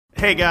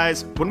Hey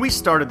guys, when we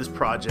started this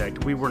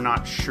project, we were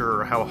not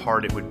sure how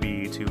hard it would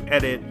be to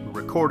edit,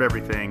 record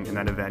everything, and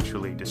then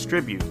eventually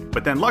distribute.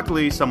 But then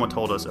luckily, someone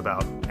told us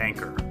about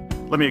Anchor.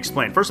 Let me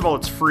explain. First of all,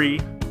 it's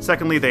free.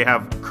 Secondly, they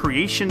have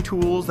creation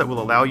tools that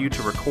will allow you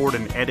to record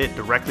and edit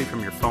directly from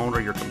your phone or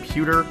your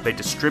computer. They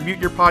distribute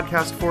your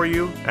podcast for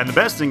you. And the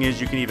best thing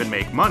is you can even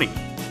make money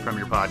from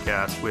your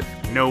podcast with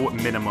no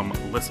minimum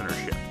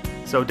listenership.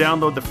 So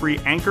download the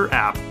free Anchor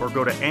app or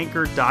go to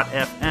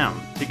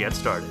anchor.fm to get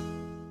started.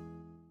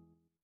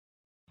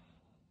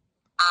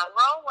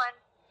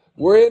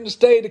 We're in a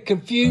state of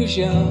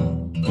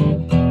confusion.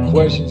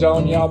 Questions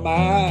on your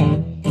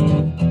mind.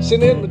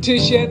 Send in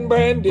Leticia and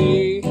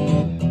Brandy.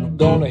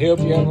 Gonna help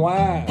you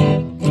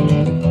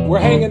unwind. We're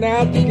hanging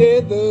out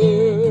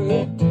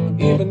together,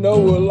 even though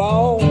we're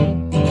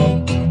alone.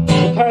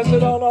 So pass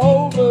it on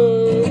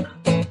over.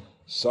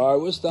 Sorry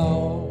we're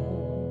stoned.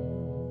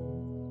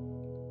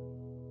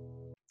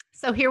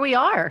 So here we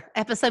are,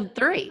 episode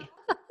 3.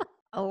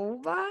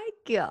 Oh my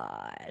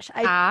gosh.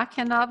 I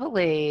cannot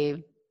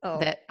believe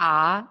that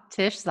I,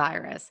 Tish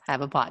Cyrus,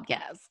 have a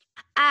podcast.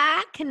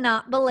 I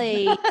cannot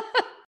believe.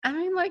 I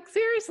mean, like,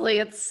 seriously,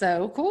 it's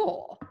so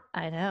cool.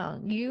 I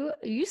know.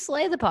 You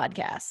slay the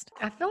podcast.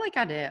 I feel like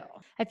I do.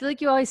 I feel like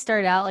you always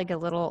start out like a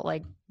little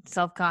like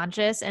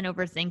self-conscious and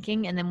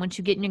overthinking, and then once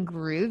you get in a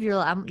groove,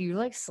 you're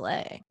like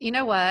slay. You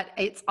know what?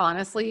 It's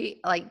honestly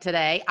like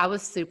today, I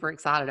was super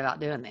excited about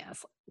doing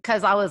this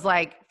because I was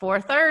like,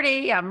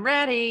 4:30, I'm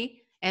ready.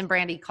 And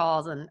Brandy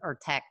calls or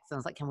texts and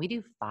was like, can we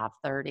do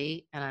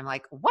 5:30? And I'm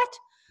like, what?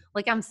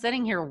 Like, I'm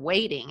sitting here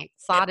waiting,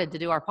 excited to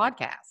do our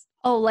podcast.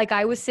 Oh, like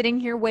I was sitting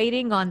here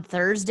waiting on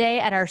Thursday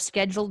at our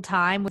scheduled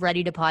time,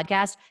 ready to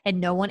podcast,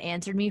 and no one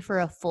answered me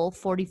for a full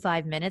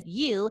 45 minutes.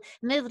 You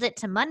moved it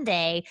to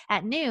Monday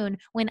at noon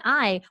when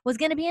I was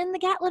going to be in the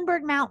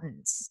Gatlinburg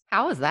Mountains.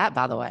 How was that,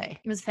 by the way?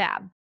 It was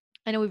fab.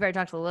 I know we've already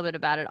talked a little bit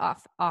about it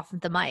off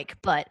the mic,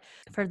 but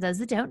for those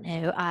that don't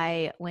know,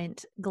 I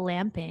went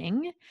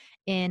glamping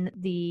in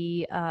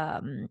the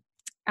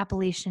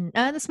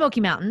the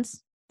Smoky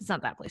Mountains. It's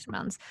not the Appalachian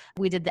Mountains.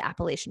 We did the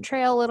Appalachian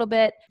Trail a little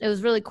bit. It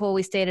was really cool.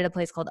 We stayed at a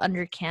place called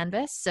Under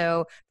Canvas.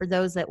 So for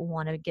those that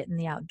want to get in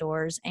the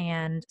outdoors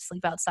and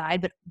sleep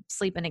outside, but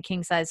sleep in a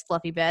king-size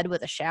fluffy bed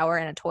with a shower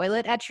and a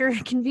toilet at your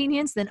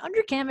convenience, then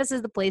Under Canvas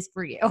is the place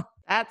for you.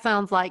 That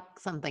sounds like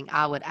something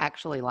I would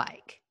actually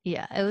like.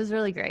 Yeah, it was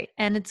really great.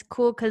 And it's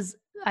cool because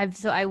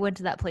I went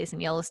to that place in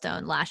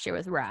Yellowstone last year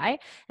with Rye.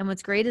 And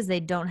what's great is they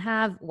don't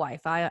have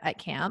Wi-Fi at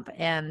camp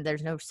and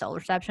there's no cell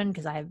reception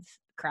because I have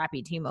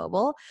crappy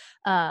T-Mobile.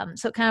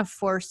 So it kind of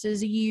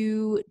forces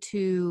you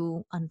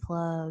to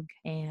unplug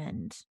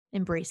and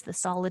embrace the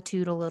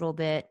solitude a little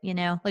bit, you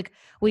know? Like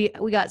we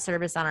got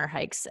service on our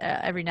hikes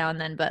every now and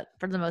then, but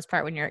for the most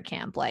part when you're at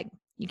camp, like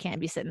you can't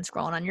be sitting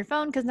scrolling on your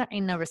phone because there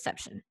ain't no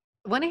reception.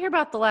 Want to hear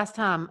about the last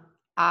time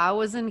I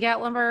was in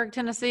Gatlinburg,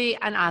 Tennessee,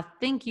 and I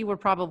think you were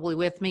probably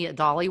with me at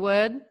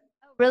Dollywood.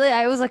 Really?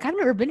 I was like, I've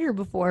never been here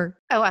before.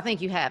 Oh, I think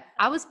you have.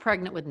 I was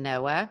pregnant with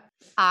Noah.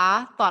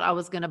 I thought I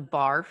was going to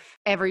barf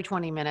every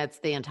 20 minutes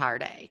the entire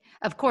day.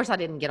 Of course, I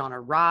didn't get on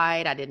a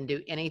ride. I didn't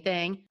do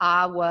anything.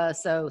 I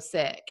was so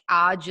sick.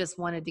 I just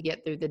wanted to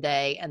get through the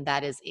day, and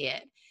that is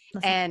it.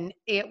 And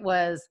it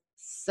was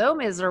so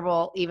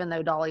miserable, even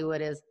though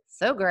Dollywood is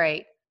so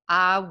great.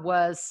 I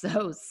was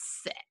so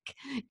sick.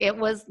 It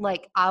was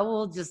like, I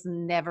will just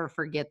never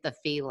forget the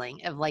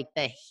feeling of like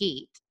the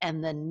heat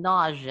and the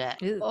nausea.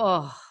 Ew.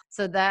 Oh,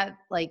 so that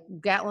like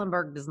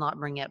Gatlinburg does not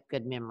bring up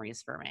good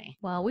memories for me.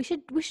 Well, we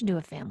should do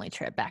a family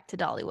trip back to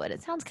Dollywood.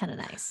 It sounds kind of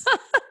nice.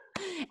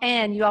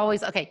 And you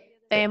always,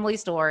 family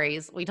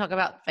stories. We talk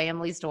about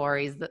family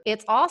stories.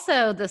 It's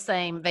also the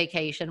same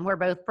vacation where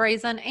both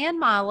Brazen and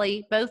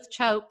Molly both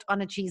choked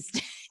on a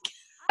cheesesteak.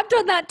 I've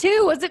done that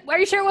too. Are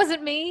you sure it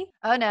wasn't me?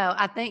 Oh no,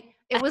 I think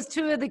it was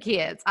 2 of the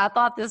kids. I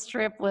thought this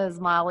trip was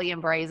Molly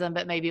and Brazen,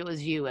 but maybe it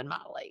was you and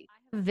Molly.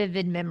 I have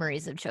vivid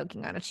memories of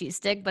choking on a cheese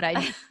stick, but I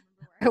didn't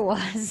remember where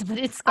it was.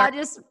 But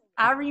it's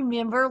I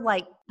remember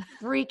like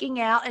freaking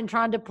out and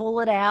trying to pull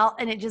it out,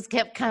 and it just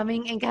kept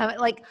coming and coming.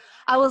 Like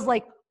I was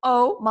like,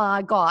 oh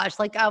my gosh.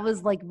 Like I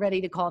was like ready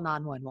to call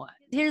 911.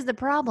 Here's the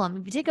problem.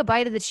 If you take a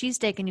bite of the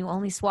cheesesteak and you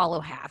only swallow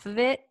half of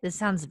it, this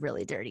sounds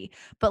really dirty,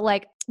 but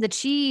like the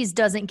cheese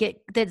doesn't get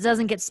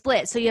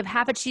split. So you have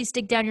half a cheese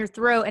stick down your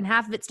throat and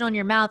half of it's still in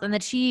your mouth, and the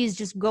cheese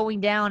just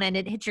going down and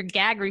it hits your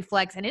gag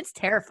reflex, and it's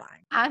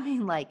terrifying. I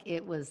mean, like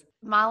it was,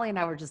 Molly and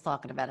I were just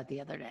talking about it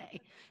the other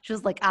day. She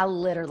was like, I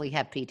literally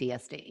have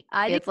PTSD.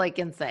 It's like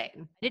insane.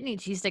 I didn't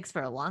eat cheese sticks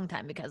for a long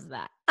time because of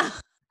that.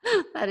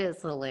 That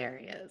is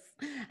hilarious.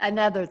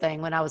 Another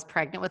thing, when I was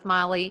pregnant with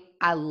Molly,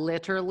 I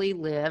literally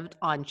lived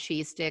on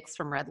cheese sticks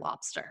from Red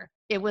Lobster.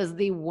 It was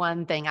the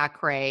one thing I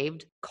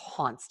craved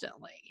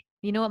constantly.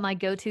 You know what my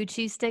go-to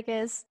cheese stick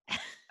is?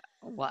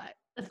 What?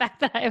 The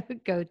fact that I have a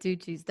go-to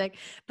cheese stick,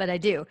 but I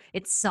do.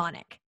 It's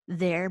Sonic.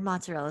 Their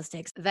mozzarella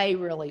sticks. They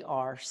really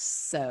are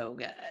so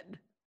good.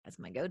 That's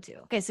my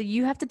go-to. Okay, so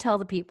you have to tell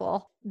the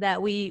people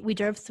that we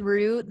drove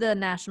through the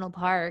national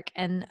park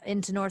and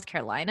into North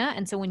Carolina.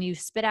 And so when you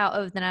spit out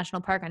of the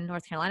national park on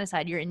North Carolina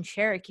side, you're in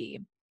Cherokee.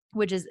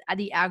 which is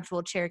the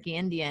actual Cherokee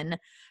Indian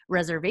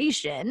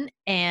reservation.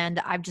 And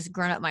I've just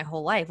grown up my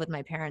whole life with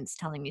my parents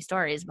telling me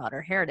stories about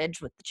our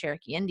heritage with the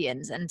Cherokee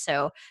Indians. And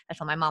so I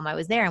told my mom I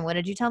was there. And what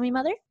did you tell me,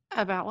 Mother?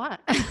 About what?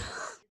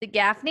 The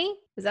Gaffney?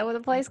 Is that what the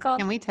place called?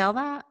 Can we tell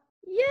that?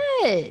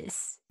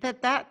 Yes.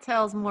 That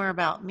tells more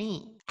about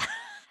me.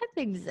 I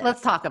think so.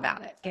 Let's talk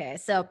about it. Okay,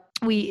 so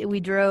we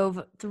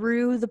drove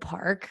through the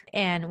park,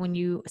 and when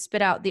you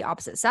spit out the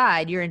opposite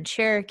side, you're in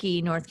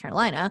Cherokee, North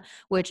Carolina,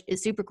 which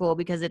is super cool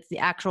because it's the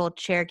actual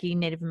Cherokee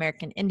Native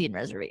American Indian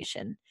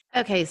Reservation.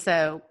 Okay,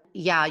 so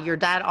yeah, your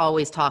dad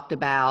always talked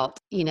about,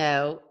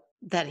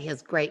 that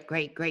his great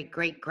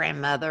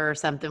grandmother or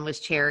something was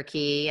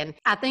Cherokee. And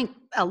I think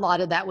a lot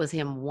of that was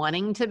him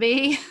wanting to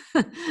be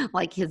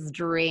like his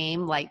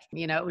dream. Like,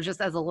 it was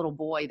just as a little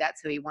boy, that's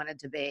who he wanted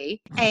to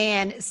be.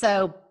 And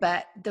so,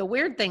 but the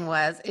weird thing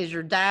is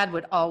your dad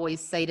would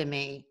always say to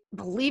me,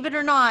 believe it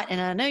or not,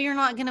 and I know you're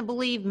not going to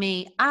believe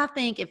me, I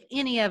think if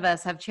any of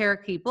us have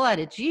Cherokee blood,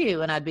 it's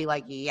you. And I'd be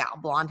like, yeah,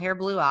 blonde hair,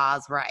 blue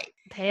eyes, right.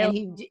 Pale.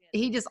 And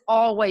he just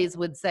always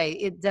would say,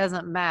 it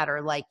doesn't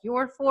matter, like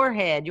your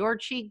forehead, your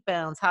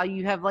cheekbones, how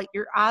you have like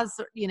your eyes,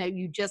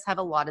 you just have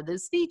a lot of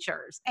those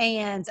features.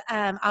 And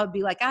I would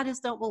be like, I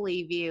just don't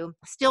believe you.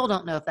 Still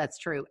don't know if that's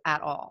true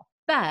at all.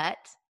 But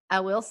I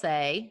will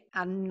say,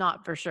 I'm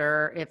not for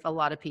sure if a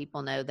lot of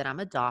people know that I'm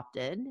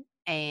adopted.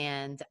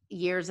 And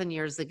years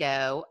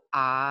ago,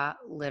 I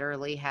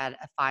literally had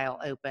a file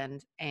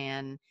opened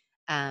and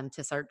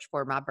to search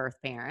for my birth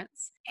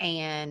parents.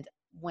 And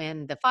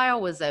when the file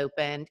was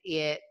opened,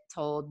 it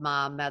told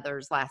my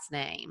mother's last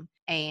name,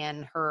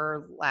 and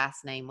her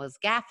last name was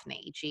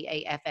Gaffney,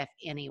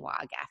 Gaffney,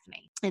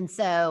 Gaffney. And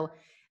so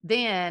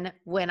then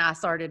when I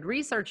started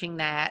researching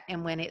that,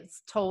 and when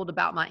it's told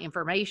about my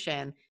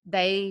information,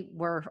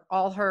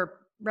 all her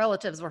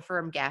relatives were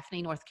from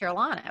Gaffney, North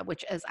Carolina,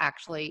 which is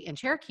actually in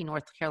Cherokee,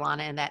 North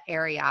Carolina, in that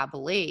area, I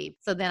believe.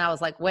 So then I was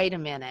like, wait a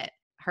minute.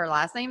 Her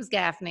last name's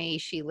Gaffney.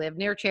 She lived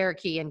near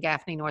Cherokee in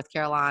Gaffney, North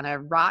Carolina,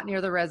 right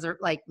near the reservoir.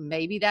 Like,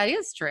 maybe that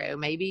is true.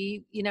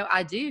 Maybe,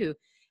 I do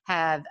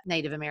have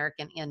Native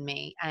American in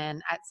me.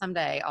 And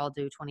someday I'll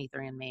do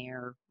 23andMe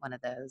or one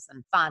of those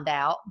and find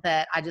out.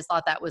 But I just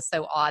thought that was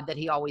so odd that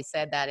he always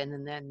said that.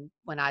 And then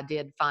when I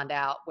did find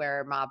out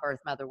where my birth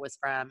mother was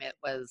from, it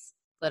was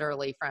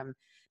literally from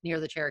near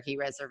the Cherokee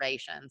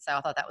reservation. So I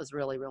thought that was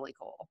really, really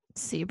cool.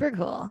 Super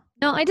cool.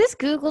 No, I just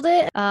Googled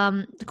it.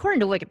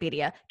 According to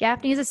Wikipedia,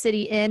 Gaffney is a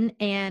city in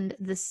and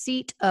the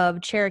seat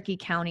of Cherokee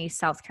County,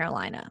 South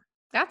Carolina.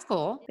 That's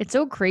cool. It's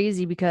so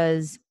crazy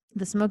because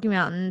the Smoky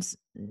Mountains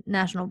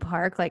National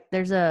Park, like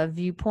there's a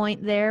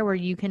viewpoint there where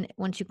you can,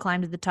 once you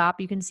climb to the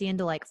top, you can see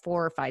into like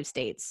 4 or 5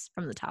 states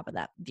from the top of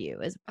that view.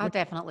 I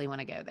definitely want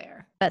to go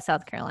there. But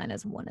South Carolina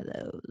is one of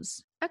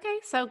those. Okay,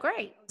 so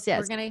great.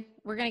 Yes.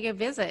 We're gonna go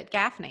visit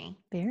Gaffney.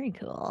 Very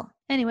cool.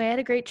 Anyway, I had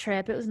a great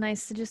trip. It was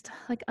nice to just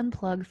like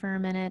unplug for a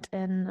minute,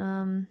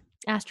 and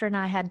Astra and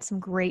I had some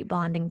great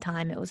bonding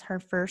time. It was her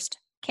first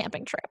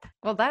camping trip.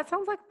 Well, that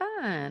sounds like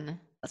fun.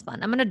 That's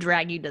fun. I'm going to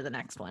drag you to the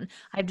next one.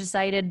 I've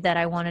decided that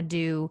I want to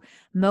do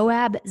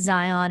Moab,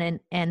 Zion,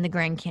 and the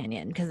Grand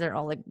Canyon because they're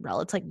all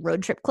it's like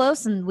road trip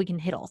close and we can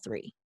hit all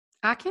 3.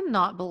 I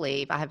cannot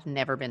believe I have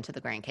never been to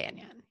the Grand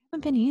Canyon. I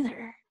haven't been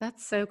either.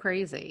 That's so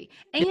crazy.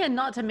 And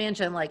not to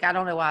mention, like, I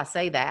don't know why I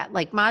say that.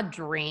 Like, my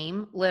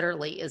dream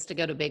literally is to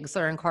go to Big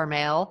Sur and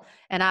Carmel.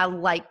 And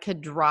I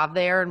could drive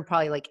there in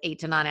probably like 8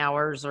 to 9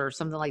 hours or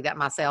something like that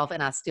myself.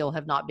 And I still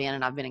have not been.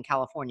 And I've been in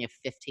California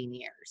 15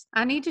 years.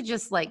 I need to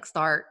just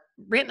start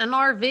renting an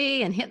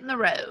RV and hitting the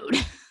road.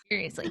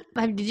 Seriously.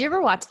 Did you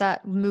ever watch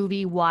that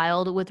movie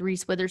Wild with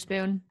Reese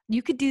Witherspoon?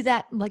 You could do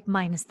that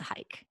minus the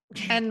hike.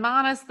 And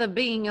minus the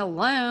being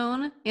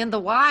alone in the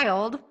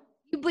wild.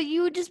 But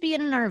you would just be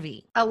in an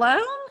RV.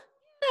 Alone?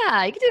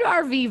 Yeah, you could do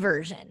an RV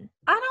version.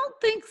 I don't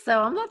think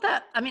so. I'm not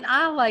that. I mean,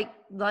 I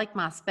like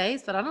my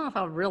space, but I don't know if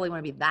I really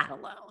want to be that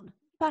alone.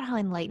 About how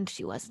enlightened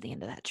she was at the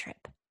end of that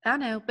trip. I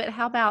know, but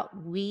how about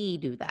we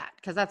do that?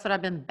 Because that's what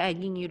I've been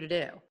begging you to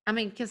do. I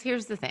mean, because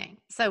here's the thing.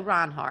 So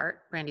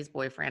Reinhardt, Randy's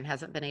boyfriend,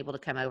 hasn't been able to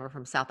come over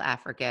from South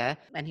Africa,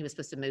 and he was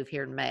supposed to move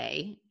here in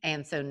May.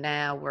 And so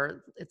now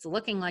it's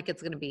looking like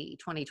it's going to be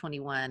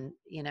 2021,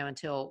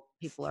 until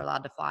people are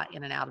allowed to fly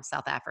in and out of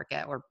South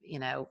Africa, or,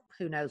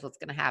 who knows what's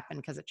going to happen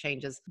because it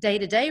changes day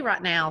to day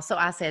right now. So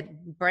I said,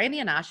 Brandy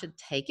and I should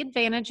take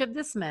advantage of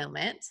this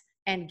moment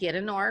and get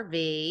an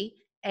RV.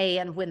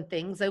 And when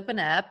things open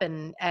up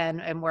and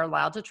we're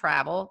allowed to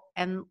travel,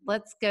 and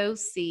let's go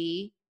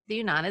see the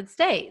United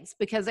States,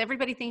 because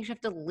everybody thinks you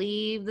have to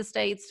leave the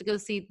States to go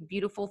see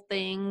beautiful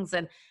things.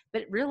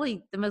 But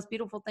really the most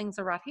beautiful things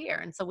are right here.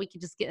 And so we could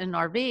just get in an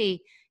RV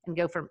and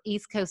go from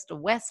East Coast to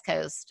West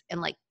Coast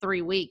in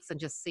 3 weeks and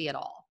just see it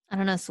all. I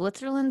don't know.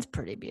 Switzerland's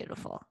pretty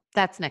beautiful.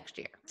 That's next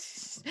year.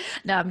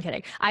 No, I'm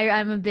kidding.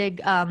 I'm a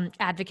big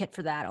advocate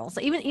for that also.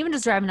 Even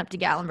just driving up to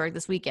Gatlinburg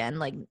this weekend,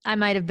 like I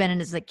might have been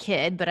in as a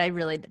kid, but I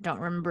really don't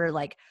remember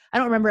I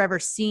don't remember ever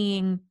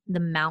seeing the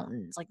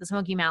mountains. Like the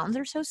Smoky Mountains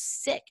are so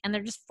sick and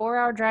they're just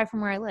 4-hour drive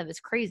from where I live. It's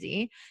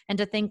crazy. And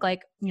to think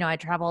like, I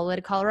travel all the way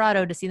to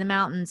Colorado to see the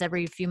mountains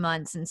every few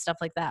months and stuff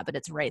like that, but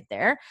it's right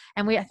there.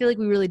 And I feel like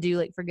we really do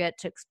like forget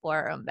to explore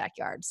our own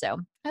backyard. So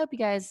I hope you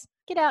guys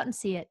get out and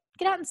see it.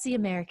 Get out and see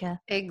America.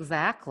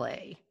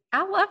 Exactly.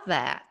 I love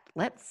that.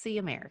 Let's see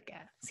America.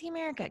 See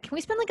America. Can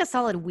we spend like a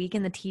solid week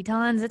in the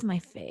Tetons? It's my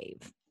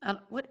fave.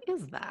 What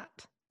is that?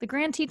 The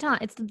Grand Teton.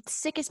 It's the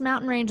sickest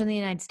mountain range in the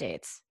United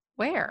States.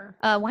 Where?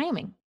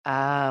 Wyoming. Oh,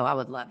 I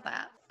would love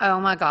that. Oh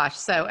my gosh.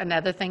 So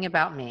another thing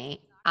about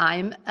me,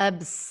 I'm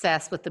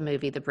obsessed with the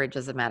movie The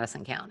Bridges of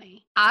Madison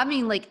County. I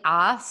mean, like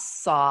I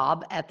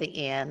sob at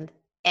the end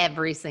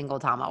every single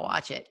time I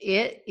watch it.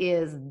 It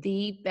is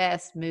the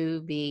best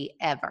movie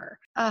ever.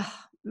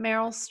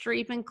 Meryl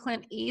Streep and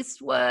Clint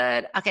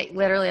Eastwood. Okay,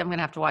 literally, I'm going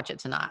to have to watch it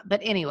tonight.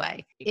 But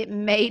anyway, it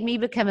made me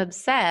become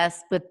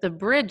obsessed with the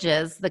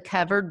bridges, the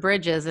covered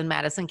bridges in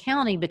Madison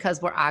County,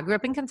 because where I grew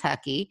up in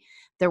Kentucky,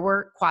 there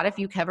were quite a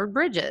few covered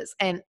bridges.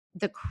 And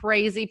the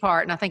crazy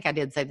part, and I think I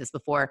did say this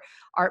before,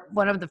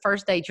 one of the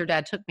first dates your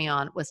dad took me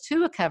on was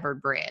to a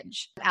covered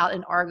bridge out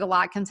in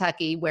Argolot,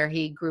 Kentucky, where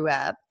he grew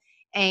up,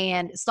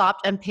 and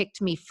stopped and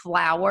picked me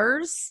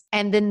flowers.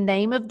 And the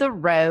name of the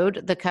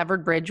road the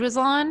covered bridge was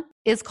on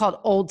is called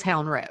Old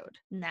Town Road.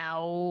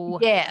 No.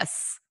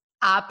 Yes.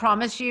 I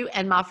promise you.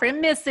 And my friend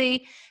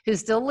Missy, who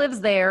still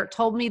lives there,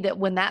 told me that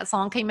when that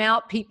song came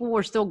out, people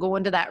were still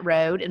going to that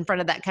road in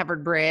front of that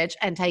covered bridge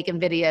and taking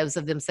videos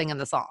of them singing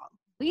the song.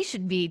 We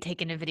should be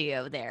taking a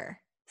video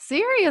there.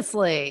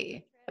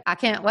 Seriously. I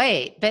can't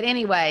wait. But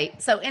anyway,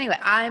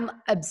 I'm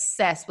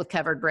obsessed with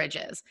covered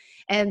bridges.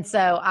 And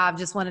so I've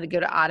just wanted to go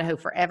to Idaho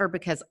forever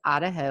because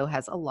Idaho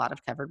has a lot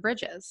of covered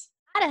bridges.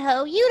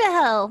 Idaho,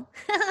 Idaho.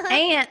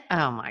 And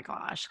oh my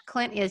gosh,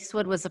 Clint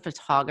Eastwood was a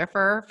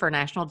photographer for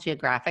National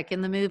Geographic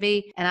in the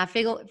movie. And I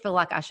feel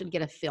like I should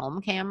get a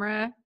film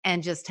camera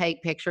and just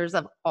take pictures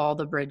of all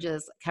the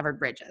bridges, covered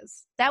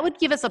bridges. That would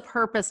give us a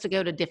purpose to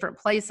go to different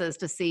places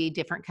to see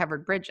different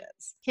covered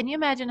bridges. Can you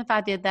imagine if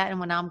I did that and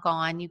when I'm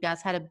gone, you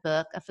guys had a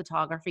book of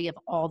photography of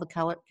all the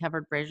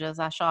covered bridges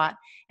I shot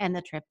and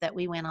the trip that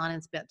we went on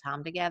and spent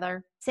time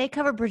together? Say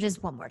covered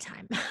bridges one more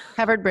time.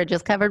 Covered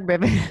bridges, covered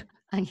bridges.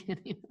 I can't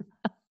even.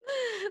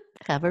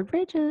 Covered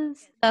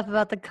bridges. Stuff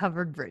about the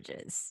covered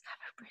bridges.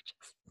 Covered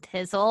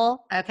bridges. Tizzle.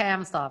 Okay,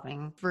 I'm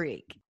stopping.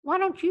 Freak. Why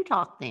don't you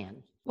talk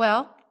then?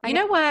 Well, you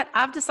know what?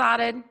 I've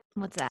decided.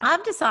 What's that?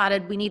 I've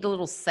decided we need a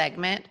little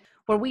segment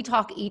where we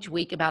talk each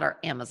week about our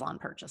Amazon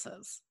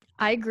purchases.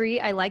 I agree.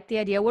 I like the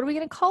idea. What are we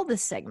going to call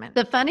this segment?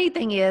 The funny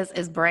thing is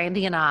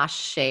Brandy and I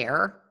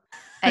share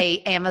a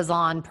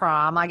Amazon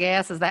Prime, I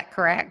guess. Is that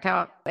correct?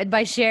 And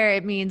by share,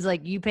 it means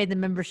like you pay the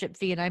membership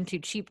fee and I'm too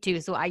cheap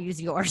to, so I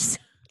use yours.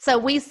 So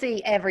we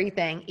see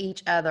everything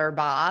each other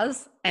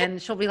buys,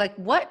 and she'll be like,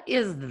 what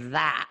is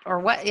that? Or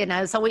what,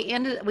 so we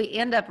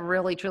end up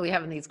really, truly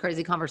having these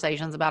crazy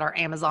conversations about our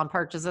Amazon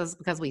purchases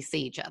because we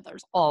see each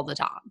other's all the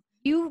time.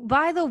 You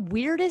buy the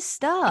weirdest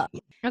stuff.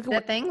 Okay,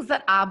 the things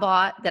that I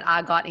bought that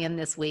I got in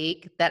this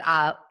week that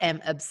I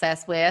am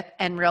obsessed with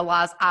and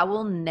realize I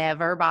will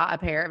never buy a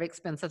pair of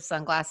expensive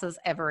sunglasses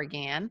ever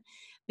again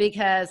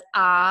because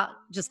I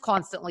just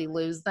constantly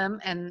lose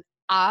them. And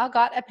I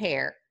got a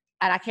pair.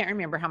 And I can't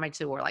remember how much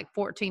they were, like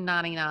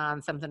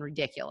 $14.99, something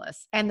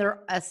ridiculous. And they're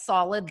a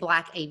solid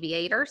black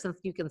aviator. Since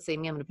you can see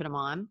me, I'm going to put them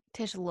on.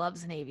 Tish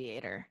loves an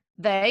aviator.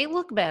 They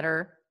look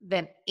better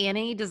than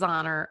any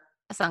designer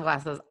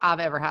sunglasses I've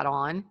ever had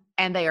on.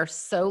 And they are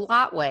so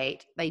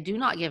lightweight. They do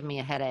not give me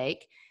a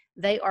headache.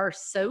 They are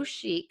so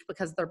chic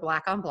because they're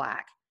black on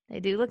black. They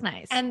do look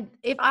nice. And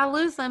if I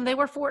lose them, they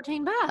were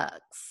 $14.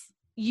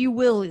 You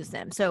will lose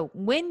them. So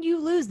when you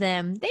lose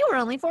them, they were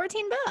only $14.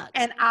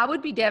 And I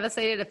would be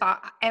devastated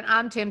and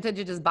I'm tempted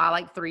to just buy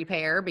like 3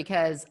 pair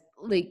because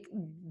like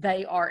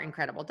they are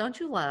incredible. Don't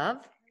you love?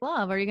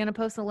 Are you going to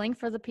post a link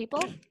for the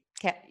people?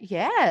 Okay.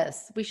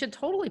 Yes, we should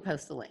totally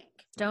post a link.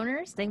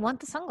 Stoners, they want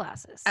the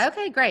sunglasses.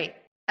 Okay, great.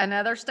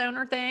 Another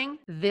stoner thing,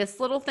 this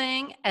little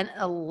thing, an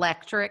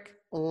electric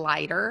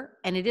lighter,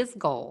 and it is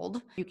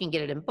gold. You can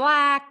get it in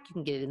black, you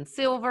can get it in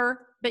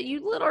silver, but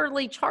you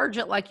literally charge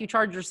it like you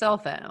charge your cell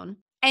phone.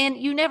 And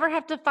you never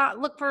have to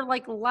look for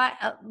like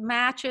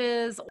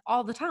matches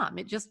all the time.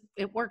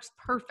 It works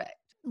perfect.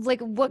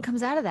 Like what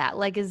comes out of that?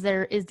 Like, is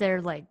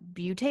there like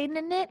butane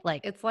in it?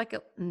 Like it's like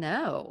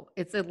no,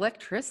 it's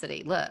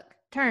electricity. Look,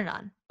 turn it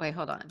on. Wait,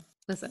 hold on.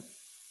 Listen.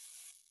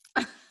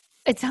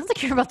 It sounds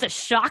like you're about to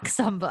shock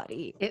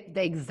somebody.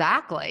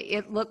 Exactly.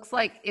 It looks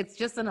like it's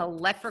just an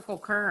electrical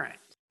current,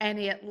 and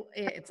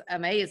it's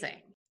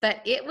amazing. But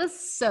it was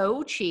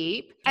so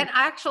cheap. And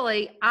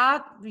actually,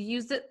 I've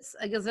used it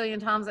a gazillion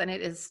times and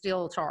it is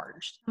still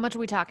charged. How much are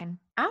we talking?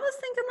 I was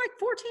thinking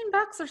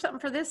like $14 or something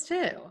for this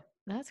too.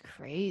 That's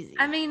crazy.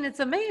 I mean, it's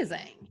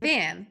amazing.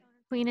 Then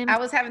Queen I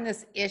was having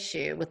this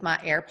issue with my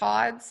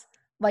AirPods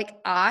Like,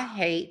 I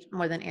hate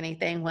more than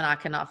anything when I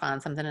cannot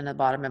find something in the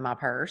bottom of my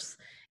purse.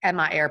 And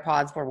my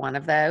AirPods were one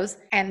of those.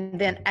 And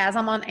then as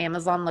I'm on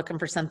Amazon looking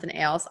for something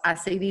else, I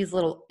see these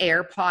little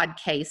AirPod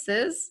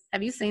cases.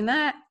 Have you seen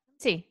that?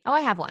 See, oh,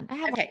 I have one. I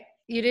have Okay,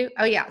 you do?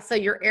 Oh, yeah. So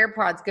your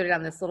AirPods go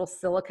down this little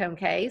silicone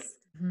case.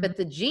 one. But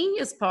the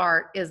genius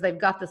part is they've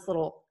got this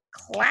little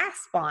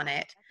clasp on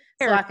it.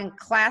 So I can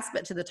clasp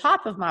it to the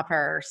top of my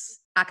purse.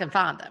 I can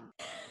find them.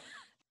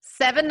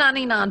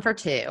 $7.99 for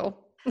two.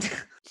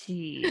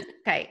 Gee,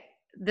 Okay,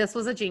 this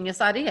was a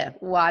genius idea.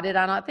 Why did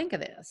I not think of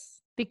this?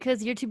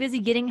 because you're too busy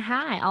getting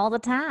high all the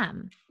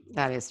time.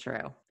 That is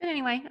true. But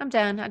anyway, I'm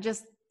done. I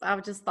just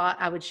thought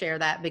I would share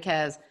that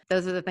because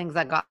those are the things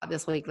I got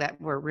this week that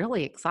were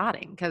really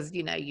exciting because,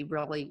 you know,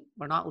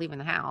 we're not leaving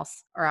the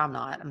house, or I'm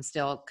not. I'm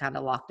still kind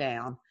of locked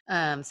down.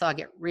 So I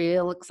get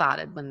real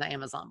excited when the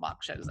Amazon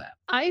box shows up.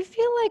 I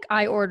feel like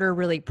I order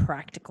really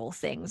practical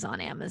things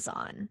on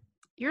Amazon.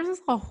 Yours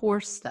is all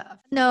horse stuff.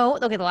 No,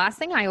 okay, the last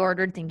thing I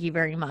ordered, thank you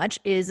very much,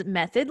 is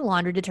Method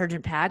laundry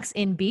detergent packs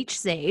in Beach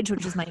Sage,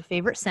 which is my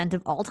favorite scent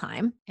of all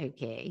time.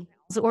 Okay. I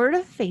also ordered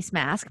a face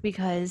mask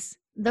because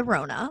the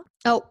Rona.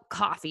 Oh,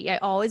 coffee. I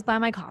always buy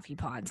my coffee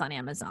pods on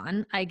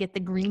Amazon. I get the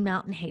Green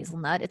Mountain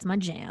Hazelnut. It's my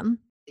jam.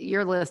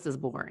 Your list is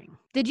boring.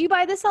 Did you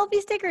buy the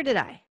selfie stick or did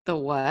I? The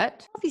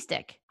what? Selfie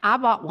stick. I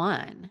bought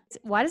one.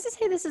 Why does it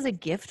say this is a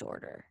gift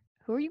order?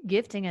 Who are you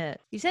gifting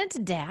it? You sent it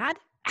to Dad?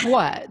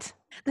 What?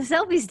 The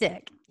selfie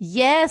stick.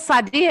 Yes,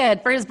 I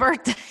did for his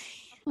birthday.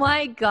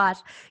 My gosh,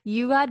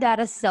 you got Dad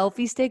a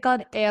selfie stick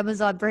on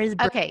Amazon for his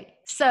birthday. Okay,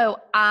 so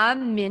I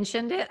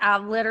mentioned it. I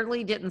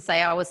literally didn't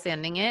say I was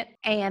sending it.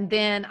 And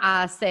then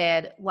I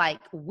said,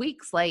 like,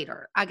 weeks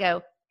later, I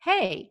go,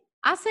 hey,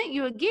 I sent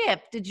you a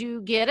gift. Did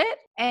you get it?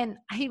 And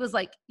he was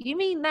like, you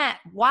mean that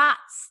white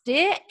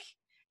stick?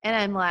 And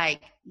I'm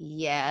like,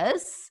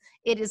 yes,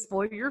 it is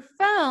for your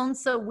phone.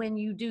 So when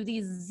you do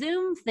these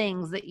Zoom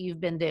things that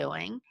you've been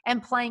doing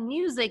and playing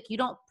music, you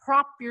don't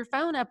prop your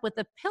phone up with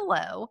a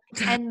pillow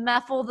and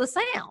muffle the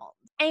sound.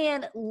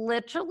 And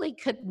literally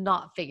could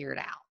not figure it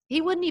out. He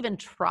wouldn't even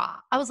try.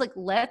 I was like,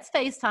 let's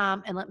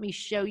FaceTime and let me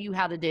show you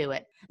how to do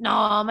it.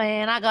 No,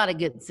 man, I got a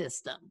good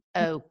system.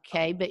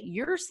 Okay, but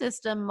your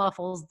system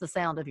muffles the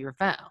sound of your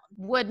phone.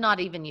 Would not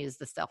even use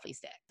the selfie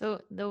stick. So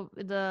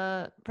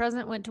the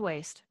present went to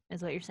waste,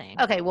 is what you're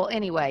saying. Okay, well,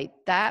 anyway,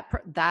 that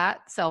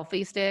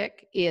selfie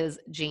stick is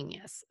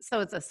genius. So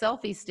it's a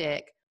selfie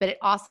stick, but it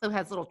also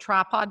has little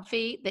tripod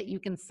feet that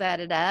you can set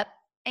it up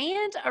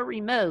and a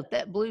remote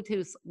that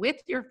Bluetooths with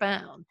your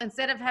phone.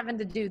 Instead of having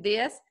to do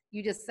this,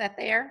 you just sit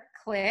there,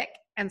 click,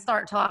 and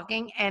start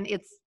talking, and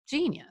it's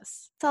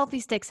genius.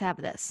 Selfie sticks have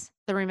this.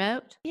 The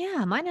remote?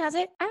 Yeah, mine has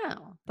it.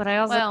 Oh. But I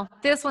also Well,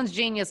 this one's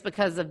genius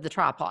because of the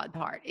tripod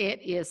part.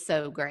 It is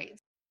so great.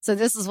 So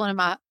this is one of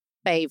my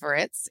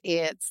favorites.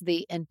 It's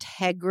the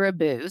Integra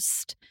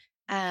Boost,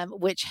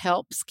 which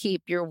helps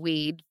keep your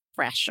weed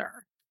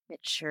fresher. It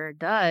sure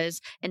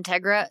does.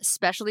 Integra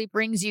specially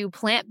brings you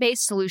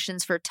plant-based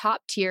solutions for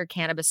top-tier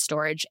cannabis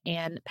storage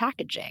and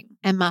packaging.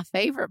 And my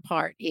favorite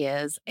part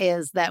is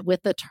that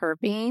with the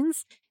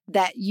terpenes,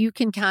 that you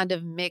can kind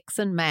of mix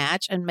and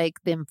match and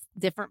make them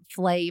different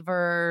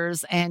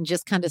flavors and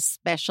just kind of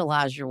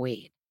specialize your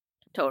weed.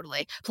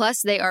 Totally.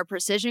 Plus, they are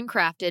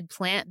precision-crafted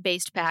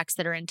plant-based packs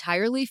that are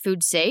entirely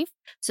food-safe,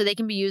 so they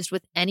can be used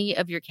with any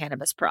of your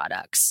cannabis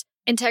products.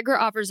 Integra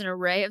offers an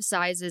array of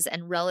sizes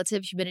and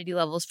relative humidity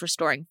levels for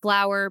storing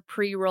flour,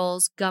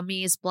 pre-rolls,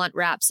 gummies, blunt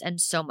wraps, and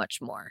so much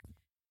more.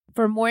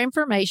 For more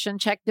information,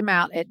 check them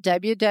out at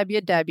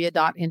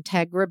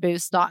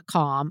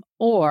www.integraboost.com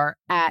or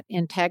at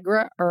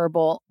Integra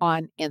Herbal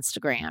on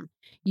Instagram.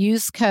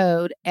 Use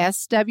code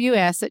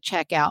SWS at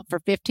checkout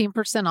for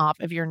 15% off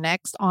of your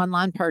next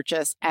online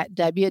purchase at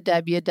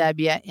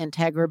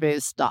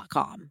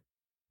www.integraboost.com.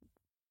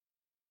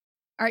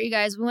 All right, you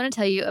guys, we want to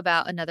tell you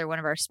about another one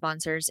of our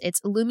sponsors.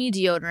 It's Lumi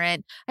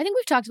Deodorant. I think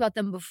we've talked about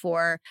them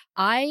before.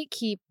 I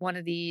keep one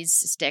of these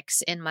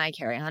sticks in my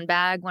carry-on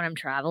bag when I'm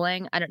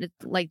traveling. I don't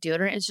like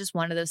deodorant. It's just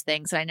one of those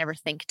things that I never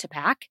think to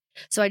pack.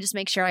 So I just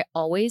make sure I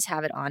always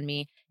have it on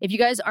me. If you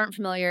guys aren't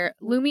familiar,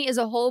 Lumi is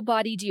a whole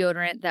body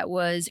deodorant that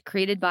was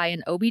created by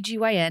an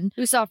OBGYN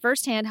who saw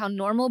firsthand how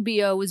normal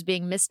BO was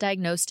being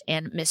misdiagnosed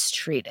and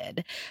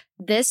mistreated.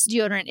 This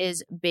deodorant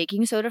is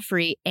baking soda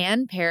free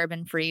and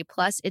paraben free,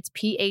 plus it's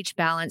pH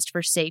balanced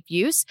for safe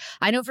use.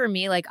 I know for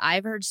me, like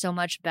I've heard so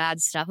much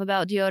bad stuff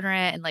about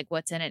deodorant and like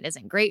what's in it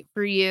isn't great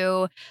for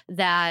you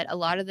that a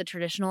lot of the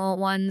traditional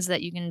ones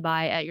that you can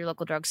buy at your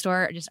local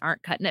drugstore just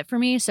aren't cutting it for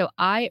me. So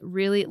I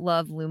really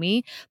love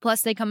Lumi.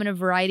 Plus they come in a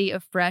variety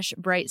of fresh,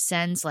 bright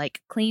scents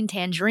like clean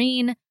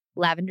tangerine,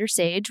 lavender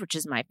sage, which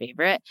is my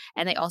favorite,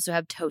 and they also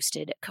have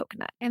toasted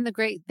coconut. And the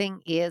great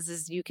thing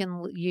is you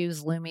can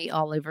use Lumi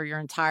all over your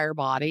entire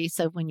body.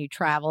 So when you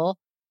travel,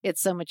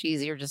 it's so much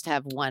easier just to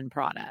have one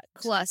product.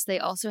 Plus, they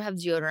also have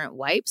deodorant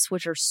wipes,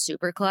 which are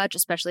super clutch,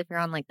 especially if you're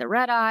on like the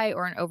red eye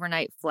or an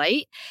overnight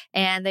flight.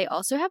 And they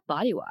also have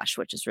body wash,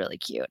 which is really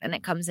cute. And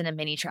it comes in a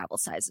mini travel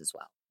size as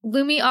well.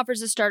 Lumi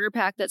offers a starter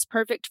pack that's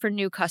perfect for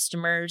new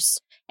customers.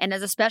 And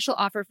as a special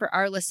offer for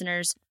our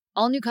listeners,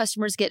 All new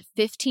customers get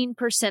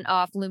 15%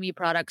 off Lumi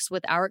products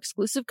with our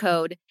exclusive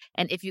code.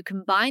 And if you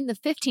combine the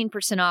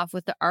 15% off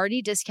with the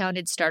already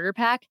discounted starter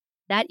pack,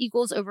 that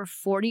equals over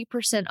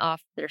 40%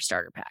 off their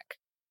starter pack.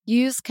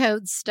 Use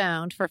code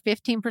STONED for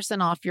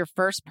 15% off your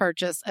first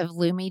purchase of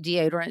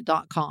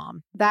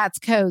LumiDeodorant.com. That's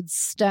code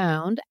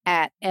STONED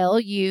at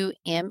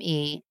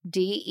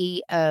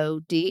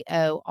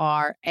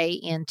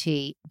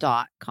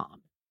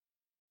LumiDeodorant.com.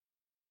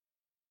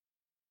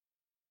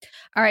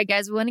 All right,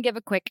 guys, we want to give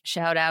a quick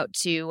shout out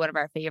to one of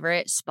our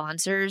favorite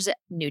sponsors,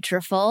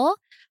 Nutrafol.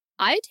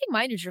 I take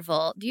my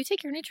Nutrafol. Do you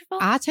take your Nutrafol?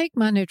 I take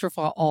my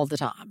Nutrafol all the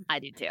time. I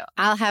do too.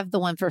 I'll have the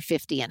one for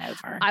 50 and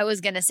over. I was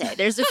going to say,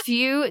 there's a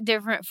few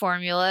different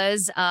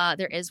formulas.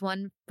 There is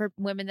one for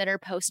women that are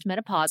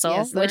postmenopausal,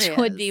 Yes, there which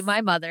would is. be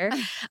my mother.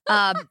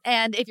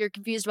 And if you're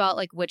confused about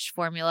like which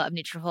formula of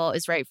Nutrafol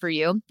is right for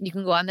you, you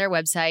can go on their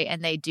website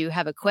and they do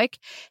have a quick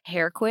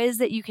hair quiz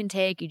that you can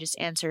take. You just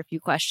answer a few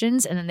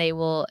questions and then they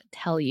will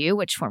tell you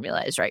which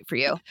formula is right for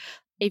you.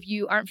 If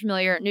you aren't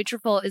familiar,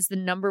 Nutrafol is the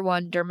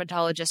 #1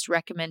 dermatologist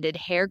recommended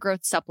hair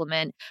growth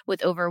supplement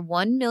with over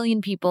 1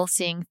 million people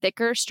seeing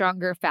thicker,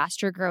 stronger,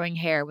 faster growing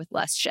hair with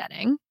less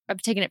shedding.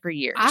 I've taken it for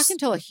years. I can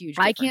tell a huge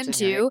difference. I can in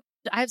too.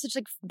 I have such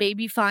like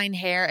baby fine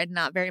hair and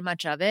not very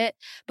much of it,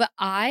 but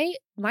my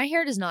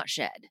hair does not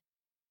shed.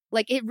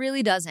 Like it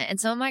really doesn't. And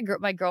some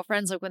of my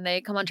girlfriends, like when they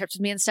come on trips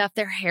with me and stuff,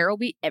 their hair will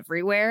be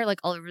everywhere,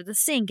 like all over the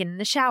sink and in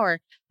the shower.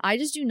 I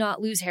just do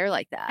not lose hair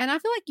like that. And I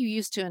feel like you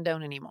used to and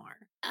don't anymore.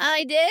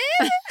 I did.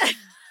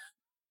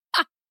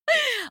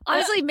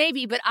 Honestly,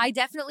 maybe, but I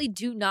definitely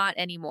do not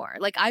anymore.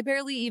 Like I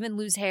barely even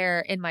lose hair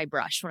in my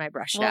brush when I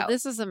brush it Well, out.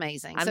 this is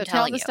amazing. I'm So tell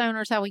telling the you.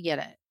 stoners how we get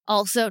it.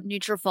 Also,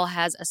 Nutrafol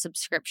has a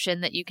subscription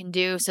that you can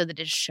do so that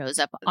it shows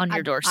up on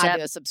your doorstep. I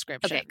do a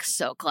subscription. Okay,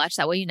 so clutch.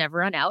 That way you never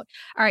run out.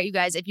 All right, you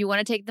guys, if you want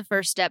to take the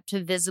first step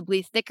to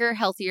visibly thicker,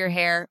 healthier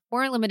hair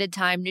for a limited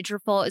time,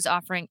 Nutrafol is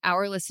offering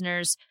our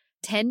listeners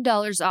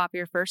 $10 off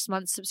your first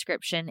month's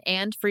subscription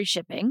and free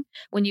shipping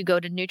when you go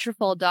to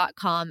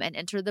Nutrafol.com and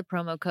enter the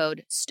promo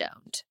code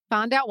STONED.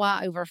 Find out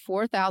why over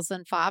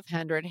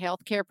 4,500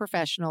 healthcare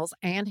professionals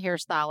and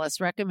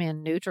hairstylists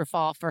recommend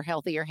Nutrafol for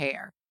healthier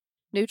hair.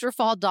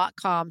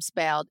 Nutrafol.com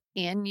spelled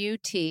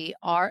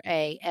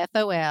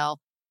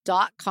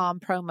Nutrafol.com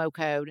promo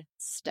code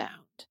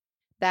STONED.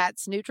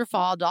 That's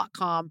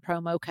Nutrafol.com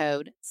promo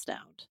code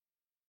STONED.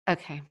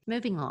 Okay,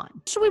 moving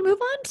on. Should we move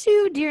on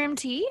to Dear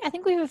MT? I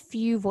think we have a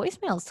few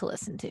voicemails to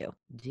listen to. All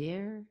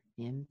Dear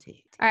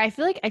MT. right, I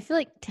feel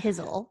like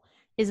Tizzle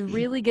is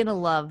really gonna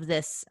love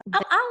this.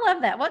 I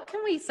love that. What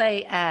can we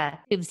say? The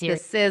The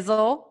series.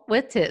 sizzle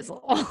with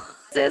Tizzle.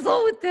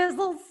 Sizzle with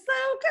Tizzle.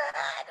 So good.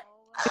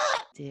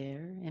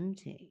 Dear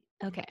MT.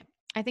 Okay.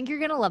 I think you're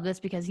gonna love this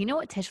because you know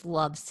what Tish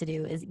loves to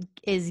do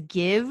is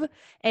give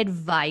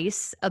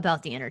advice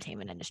about the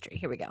entertainment industry.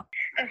 Here we go.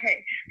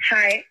 Okay.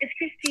 Hi, it's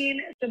Christine.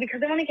 So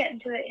because I want to get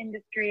into the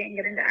industry and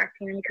get into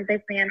acting, and because I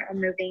plan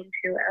on moving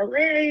to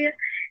LA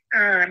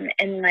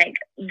in like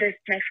this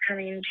next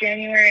coming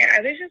January, I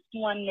was just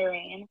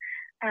wondering,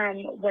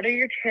 what are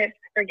your tips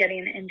for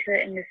getting into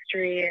the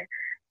industry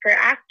for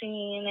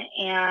acting,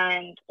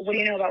 and what do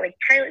you know about like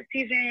pilot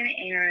season,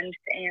 and is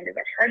it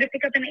hard to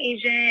pick up an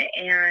agent,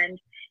 and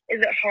is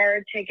it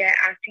hard to get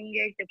acting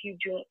gigs if you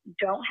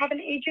don't have an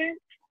agent?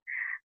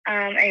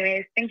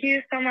 Anyways, thank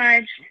you so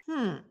much.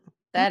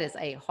 That is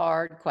a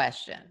hard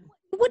question.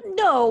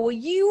 No,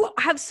 you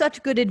have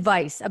such good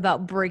advice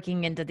about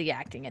breaking into the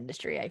acting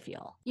industry, I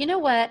feel. You know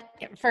what?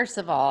 First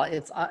of all,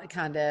 it's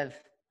kind of,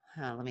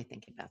 let me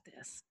think about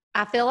this.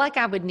 I feel like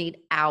I would need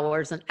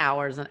hours and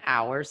hours and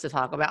hours to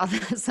talk about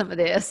some of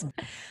this.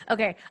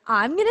 Okay,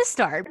 I'm going to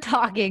start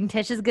talking.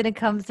 Tish is going to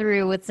come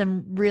through with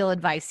some real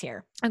advice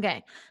here.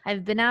 Okay,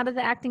 I've been out of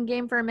the acting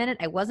game for a minute.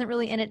 I wasn't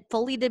really in it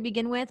fully to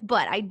begin with,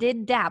 but I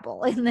did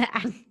dabble in the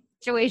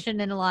situation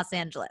in Los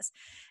Angeles.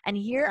 And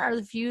here are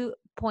the few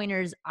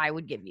pointers I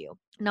would give you.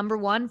 Number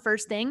one,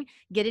 first thing,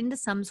 get into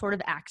some sort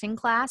of acting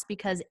class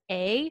because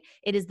A,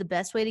 it is the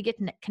best way to get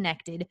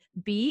connected.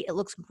 B, it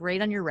looks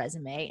great on your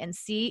resume. And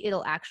C,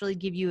 it'll actually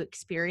give you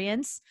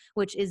experience,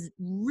 which is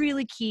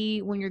really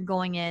key when you're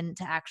going in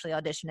to actually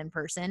audition in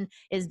person,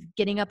 is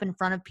getting up in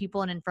front of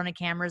people and in front of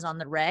cameras on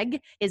the reg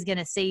is going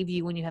to save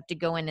you when you have to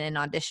go in and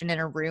audition in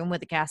a room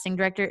with a casting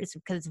director. It's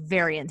because it's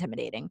very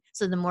intimidating.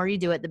 So the more you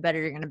do it, the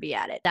better you're going to be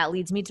at it. That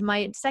leads me to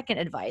my second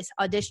advice.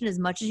 Audition as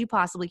much as you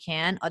possibly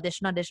can.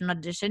 Audition.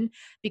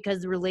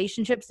 Because the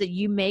relationships that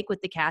you make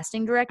with the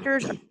casting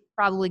directors are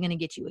probably going to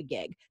get you a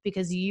gig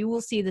because you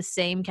will see the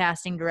same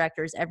casting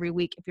directors every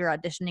week if you're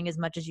auditioning as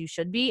much as you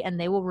should be, and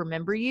they will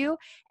remember you.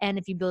 And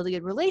if you build a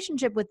good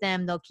relationship with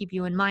them, they'll keep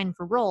you in mind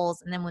for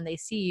roles. And then when they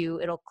see you,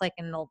 it'll click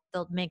and they'll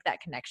make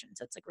that connection.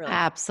 So it's like really.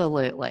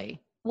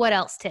 Absolutely. What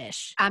else,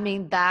 Tish? I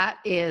mean, that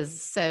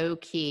is so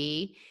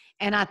key.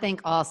 And I think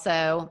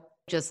also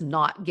just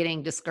not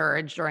getting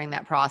discouraged during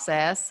that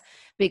process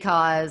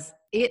because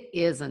it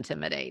is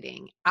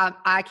intimidating.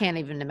 I can't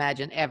even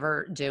imagine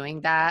ever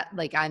doing that.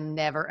 Like I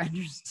never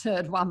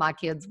understood why my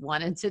kids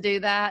wanted to do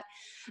that.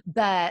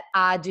 But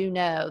I do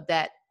know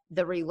that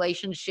the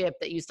relationship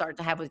that you start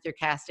to have with your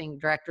casting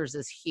directors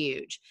is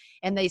huge.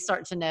 And they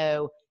start to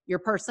know your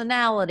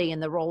personality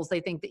and the roles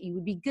they think that you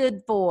would be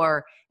good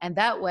for. And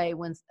that way,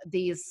 when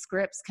these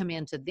scripts come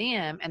into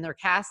them and they're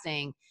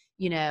casting,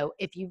 you know,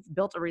 if you've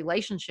built a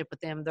relationship with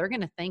them, they're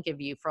going to think of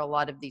you for a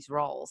lot of these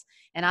roles.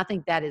 And I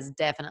think that is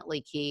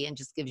definitely key and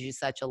just gives you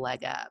such a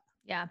leg up.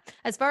 Yeah.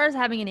 As far as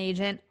having an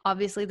agent,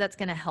 obviously that's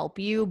going to help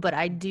you, but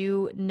I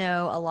do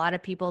know a lot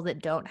of people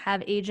that don't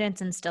have agents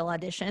and still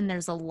audition.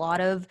 There's a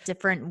lot of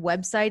different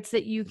websites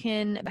that you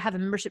can have a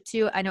membership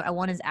to. I know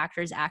one is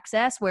Actors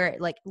Access, where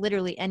like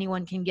literally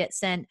anyone can get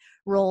sent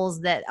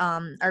roles that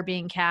are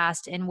being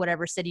cast in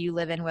whatever city you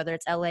live in, whether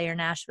it's LA or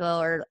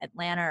Nashville or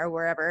Atlanta or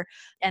wherever,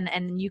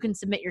 and you can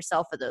submit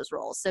yourself for those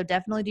roles. So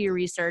definitely do your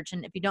research,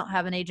 and if you don't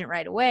have an agent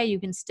right away, you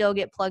can still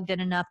get plugged in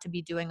enough to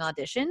be doing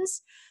auditions.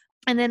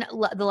 And then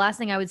the last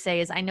thing I would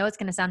say is, I know it's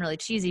going to sound really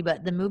cheesy,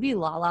 but the movie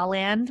La La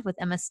Land with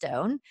Emma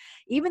Stone,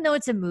 even though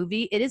it's a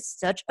movie, it is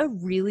such a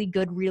really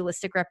good,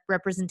 realistic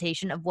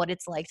representation of what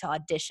it's like to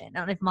audition. I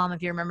don't know if Mom,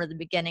 if you remember the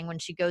beginning when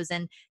she goes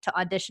in to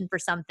audition for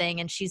something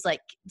and she's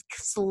like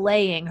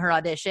slaying her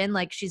audition,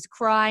 like she's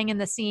crying in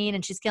the scene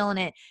and she's killing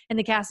it. And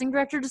the casting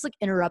director just like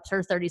interrupts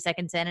her 30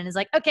 seconds in and is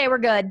like, okay, we're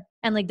good.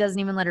 And like doesn't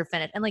even let her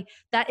finish. And like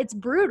that, it's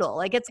brutal.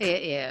 Like it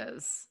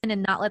is.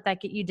 And not let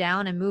that get you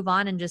down and move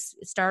on and just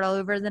start all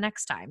over the next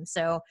time.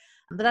 So,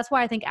 but that's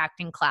why I think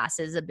acting class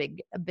is a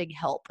big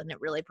help, and it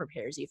really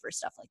prepares you for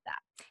stuff like that.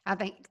 I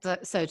think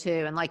so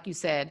too. And like you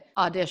said,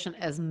 audition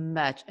as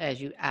much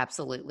as you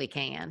absolutely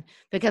can,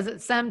 because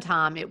at some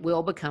time it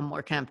will become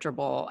more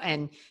comfortable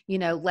and, you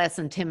know, less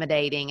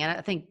intimidating. And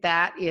I think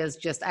that is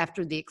just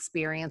after the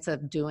experience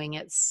of doing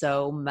it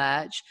so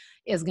much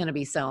is going to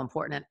be so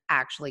important in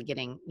actually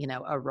getting, you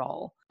know, a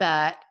role.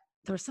 But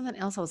there was something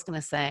else I was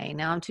going to say.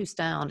 Now I'm too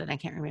stoned and I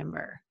can't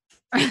remember.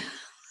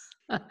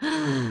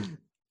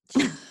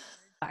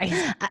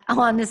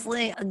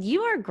 Honestly,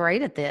 you are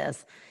great at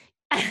this.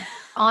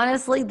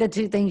 Honestly, the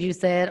two things you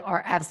said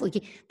are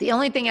absolutely key. The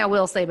only thing I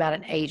will say about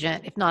an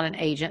agent, if not an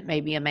agent,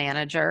 maybe a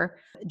manager,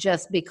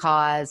 just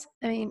because,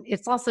 I mean,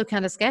 it's also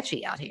kind of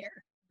sketchy out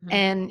here. Mm-hmm.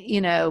 And,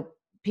 you know,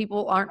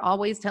 people aren't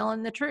always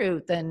telling the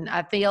truth. And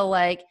I feel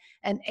like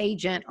an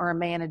agent or a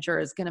manager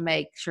is going to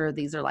make sure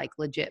these are like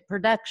legit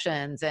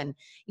productions and,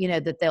 you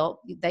know, that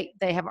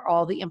they have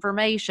all the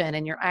information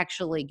and you're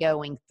actually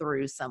going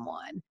through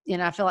someone.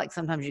 And I feel like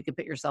sometimes you could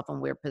put yourself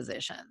in weird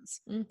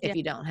positions if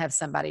you don't have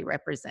somebody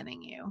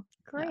representing you.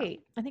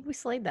 Great. I think we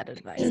slayed that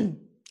advice.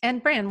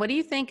 And Brand, what do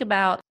you think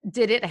about,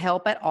 did it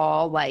help at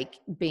all, like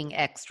being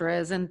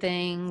extras and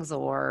things,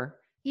 or?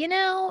 You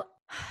know,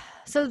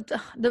 so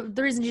the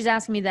reason she's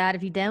asking me that,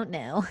 if you don't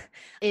know,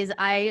 is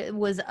I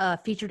was a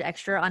featured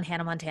extra on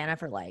Hannah Montana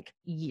for like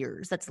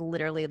years. That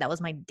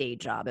was my day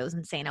job. It was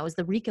insane. I was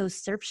the Rico's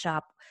Surf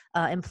Shop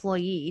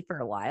employee for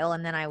a while.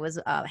 And then I was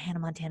Hannah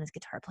Montana's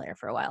guitar player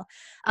for a while.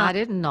 I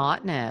did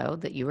not know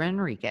that you were in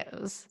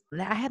Rico's.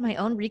 I had my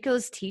own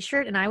Rico's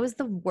t-shirt and I was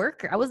the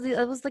worker. I was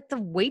like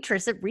the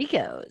waitress at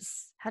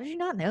Rico's. How did you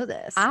not know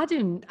this? I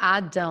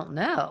don't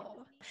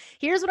know.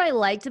 Here's what I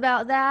liked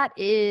about that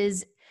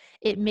is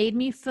it made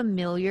me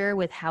familiar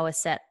with how a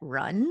set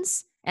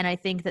runs. And I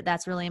think that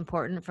that's really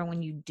important for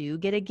when you do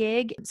get a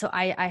gig. So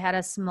I had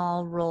a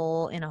small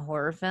role in a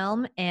horror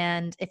film.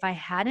 And if I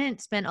hadn't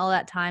spent all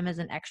that time as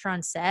an extra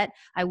on set,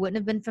 I wouldn't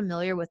have been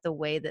familiar with the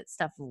way that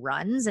stuff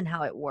runs and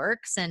how it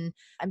works. And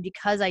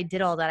because I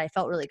did all that, I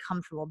felt really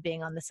comfortable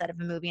being on the set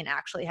of a movie and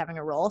actually having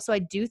a role. So I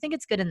do think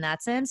it's good in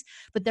that sense.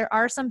 But there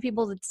are some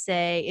people that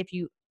say if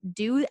you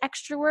do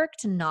extra work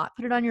to not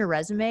put it on your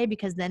resume,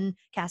 because then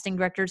casting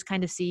directors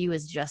kind of see you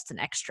as just an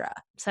extra.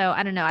 So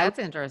I don't know. That's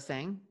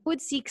interesting. I would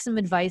seek some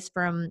advice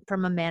from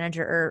a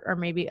manager or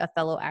maybe a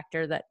fellow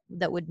actor that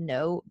would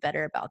know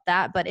better about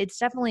that. But it's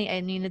definitely,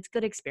 I mean, it's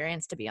good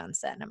experience to be on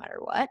set no matter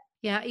what.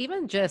 Yeah.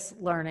 Even just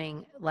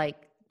learning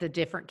like the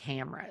different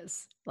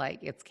cameras, like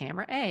it's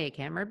camera A,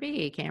 camera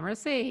B, camera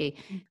C.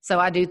 So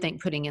I do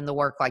think putting in the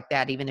work like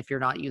that, even if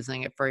you're not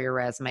using it for your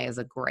resume, is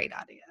a great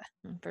idea.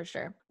 For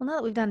sure. Well, now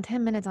that we've done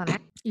 10 minutes on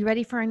it, you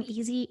ready for an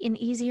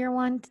easier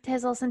one,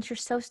 Tizzle, since you're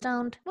so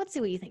stoned? Let's see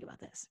what you think about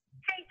this.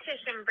 Hi,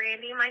 Tish and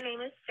Brandy. My name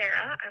is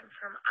Sarah. I'm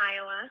from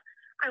Iowa.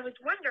 I was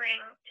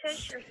wondering,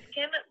 Tish, your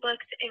skin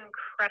looked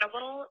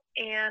incredible,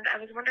 and I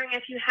was wondering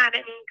if you had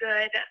any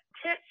good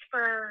tips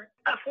for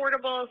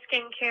affordable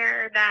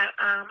skincare that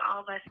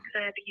all of us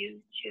could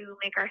use to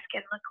make our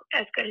skin look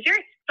as good as yours.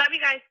 Love you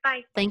guys.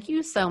 Bye. Thank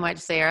you so much,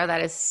 Sarah.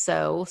 That is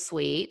so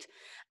sweet.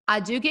 I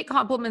do get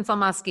compliments on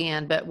my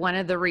skin, but one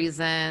of the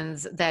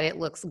reasons that it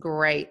looks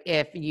great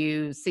if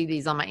you see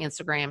these on my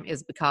Instagram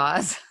is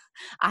because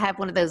I have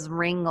one of those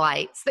ring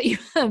lights that you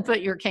put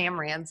your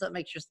camera in, so it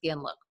makes your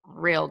skin look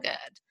real good.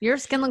 Your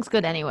skin looks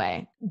good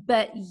anyway.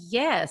 But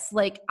yes,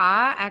 like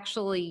I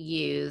actually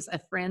use, a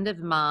friend of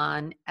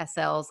mine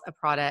sells a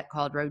product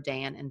called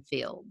Rodan and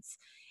Fields.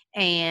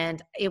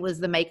 And it was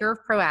the maker of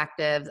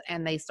Proactive,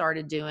 and they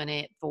started doing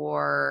it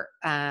for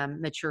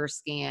mature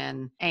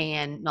skin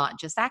and not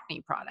just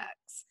acne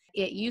products.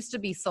 It used to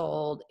be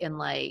sold in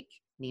like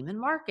Neiman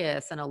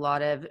Marcus and a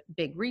lot of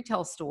big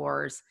retail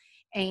stores.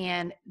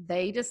 And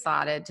they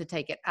decided to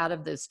take it out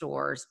of those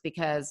stores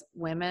because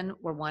women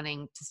were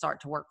wanting to start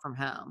to work from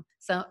home.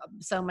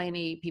 So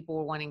many people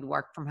were wanting to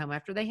work from home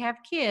after they have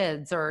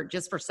kids or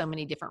just for so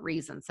many different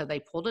reasons. So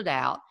they pulled it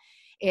out.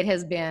 It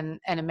has been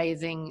an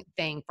amazing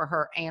thing for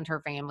her and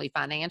her family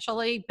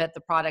financially, but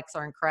the products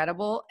are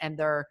incredible and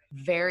they're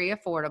very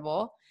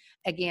affordable.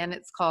 Again,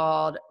 it's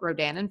called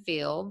Rodan and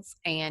Fields,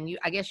 and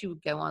I guess you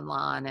would go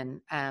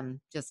online and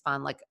just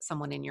find like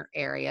someone in your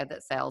area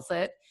that sells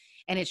it.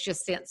 And it's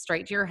just sent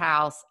straight to your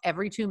house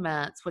every 2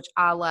 months, which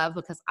I love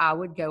because I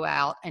would go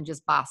out and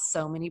just buy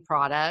so many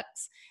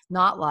products,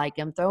 not like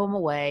them, throw them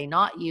away,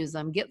 not use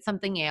them, get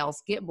something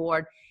else, get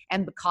bored.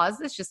 And because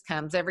this just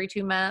comes every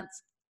 2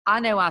 months,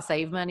 I know I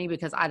save money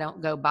because I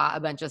don't go buy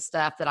a bunch of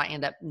stuff that I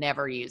end up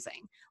never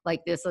using.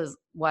 Like this is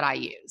what I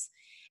use.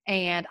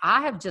 And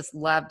I have just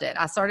loved it.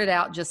 I started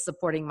out just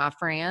supporting my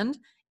friend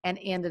and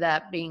ended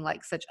up being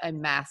like such a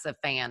massive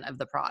fan of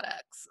the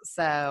products.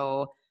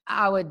 So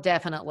I would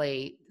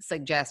definitely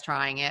suggest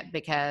trying it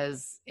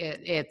because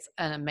it's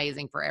an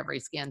amazing for every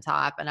skin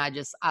type. And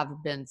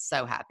I've been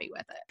so happy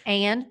with it.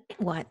 And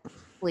What?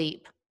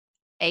 sleep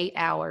 8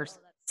 hours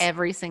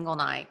every single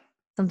night.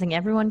 Something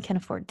everyone can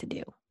afford to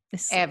do.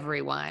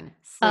 Everyone.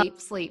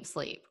 Sleep.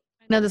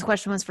 I know this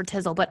question was for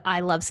Tizzle, but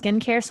I love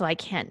skincare, so I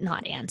can't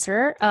not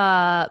answer.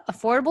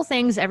 Affordable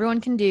things everyone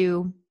can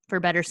do for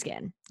better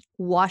skin.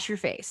 Wash your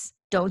face.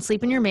 Don't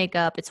sleep in your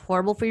makeup. It's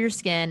horrible for your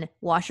skin.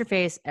 Wash your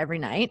face every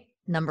night.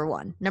 Number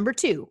 1. Number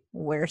 2,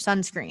 wear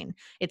sunscreen.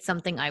 It's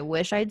something I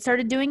wish I'd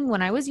started doing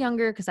when I was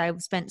younger because I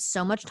spent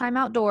so much time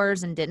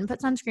outdoors and didn't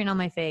put sunscreen on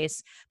my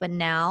face. But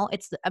now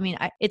it's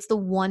the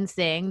one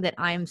thing that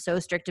I'm so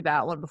strict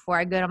about before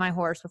I get on my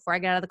horse, before I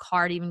get out of the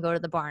car to even go to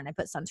the barn, I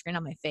put sunscreen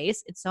on my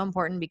face. It's so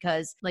important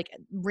because like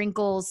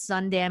wrinkles,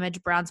 sun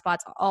damage, brown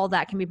spots, all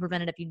that can be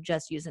prevented if you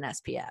just use an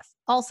SPF.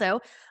 Also,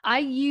 I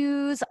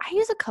use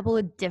a couple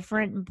of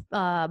different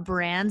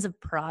brands of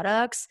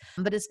products,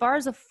 but as far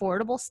as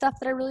affordable stuff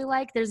that I really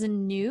like, there's a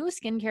new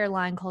skincare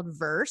line called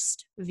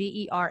Versed,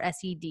 Versed.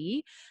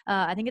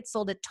 I think it's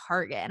sold at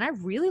Target, and I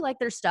really like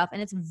their stuff,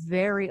 and it's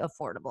very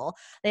affordable.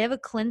 They have a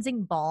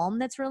cleansing balm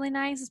that's really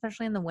nice,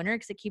 especially in the winter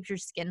because it keeps your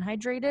skin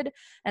hydrated.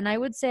 And I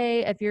would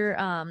say if you're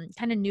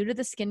kind of new to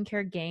the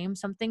skincare game,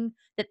 something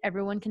that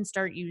everyone can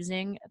start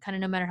using, kind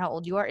of no matter how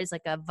old you are, is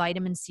like a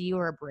vitamin C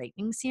or a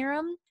brightening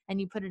serum. And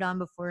you put it on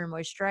before your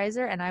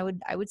moisturizer. And I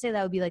would say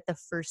that would be like the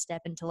first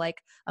step into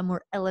like a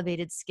more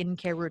elevated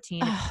skincare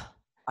routine.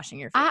 Washing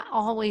your face. I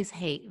always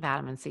hate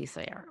vitamin C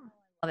serum.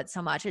 I love it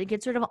so much. It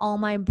gets rid of all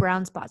my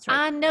brown spots.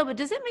 I know, but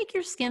does it make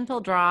your skin feel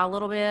dry a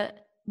little bit?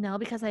 No,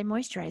 because I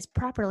moisturize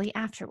properly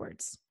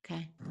afterwards.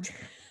 Okay.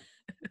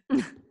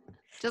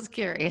 Just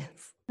curious.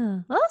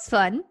 Well, that's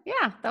fun.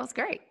 Yeah, that was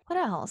great. What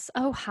else?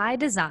 Oh, high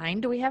design.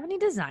 Do we have any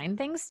design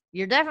things?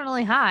 You're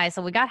definitely high,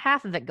 so we got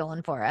half of it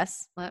going for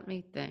us. Let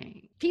me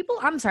think. People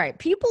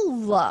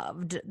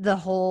loved the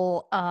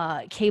whole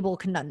cable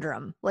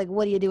conundrum. Like,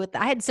 what do you do with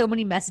that? I had so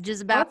many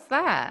messages about What's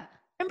that?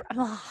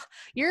 Remember,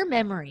 your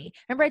memory.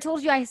 Remember I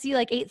told you I see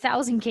like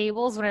 8,000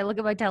 cables when I look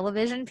at my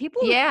television?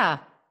 People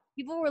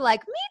were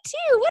like, me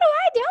too. What do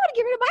I do? I want to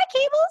get rid of my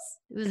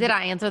cables. Did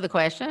I answer the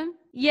question?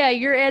 Yeah,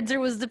 your answer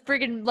was the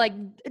friggin' like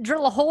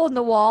drill a hole in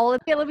the wall.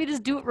 Okay, let me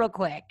just do it real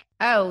quick.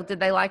 Oh, did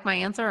they like my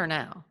answer or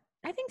no?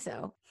 I think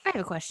so. I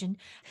have a question.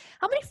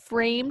 How many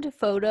framed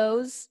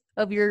photos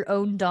of your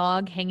own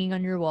dog hanging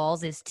on your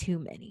walls is too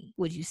many,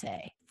 would you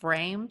say?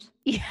 Framed?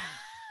 Yeah.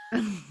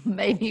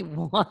 Maybe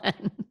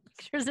one.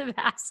 Pictures of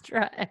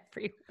Astra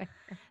everywhere.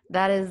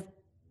 That is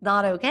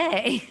not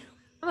okay.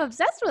 I'm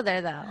obsessed with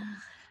her though.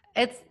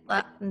 It's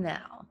no.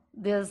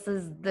 This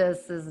is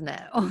no.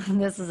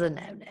 This is a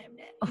no.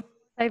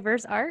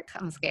 Diverse art?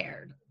 I'm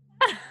scared.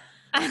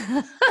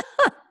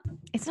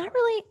 It's not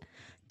really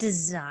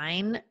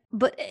design,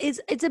 but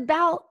it's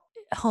about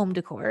home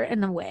decor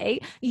in a way.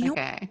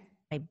 Okay.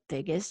 My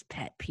biggest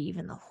pet peeve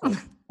in the whole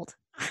world.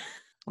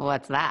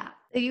 What's that?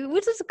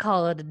 We'll just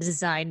call it a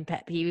design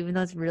pet peeve, even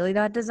though it's really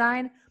not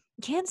design.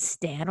 I can't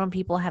stand when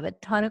people have a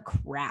ton of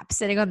crap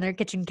sitting on their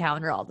kitchen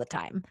counter all the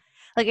time.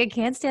 Like, I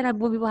can't stand up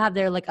when people have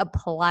their, like,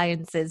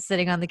 appliances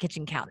sitting on the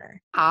kitchen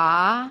counter.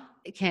 I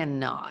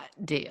cannot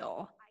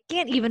deal. I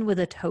can't even with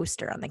a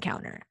toaster on the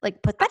counter.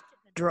 Like, put that in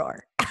the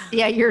drawer.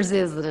 Yeah, yours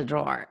is in a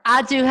drawer.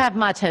 I do have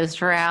my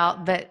toaster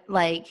out, but,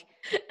 like,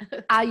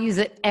 I use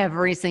it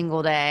every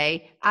single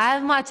day. I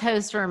have my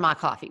toaster and my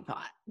coffee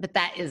pot, but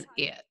that is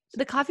it.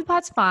 The coffee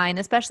pot's fine,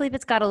 especially if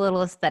it's got a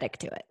little aesthetic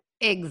to it.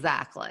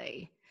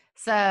 Exactly.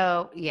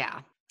 So,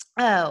 yeah.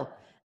 Oh,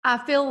 I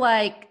feel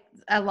like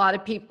a lot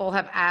of people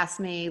have asked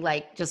me,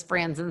 like just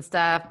friends and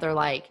stuff, they're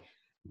like,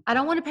 I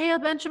don't want to pay a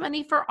bunch of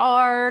money for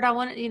art. I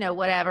want to,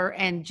 whatever.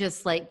 And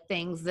just like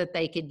things that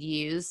they could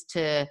use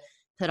to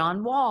put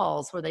on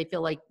walls where they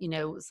feel like,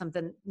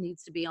 something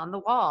needs to be on the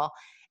wall.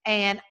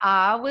 And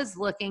I was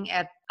looking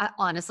at, I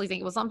honestly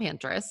think it was on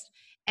Pinterest.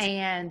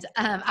 And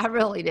I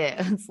really do.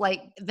 It's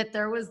like that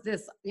there was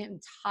this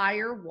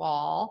entire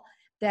wall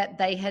that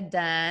they had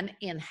done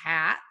in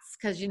hats.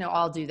 Cause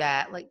I'll do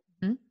that, like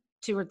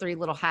 2 or 3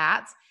 little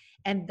hats.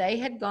 And they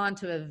had gone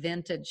to a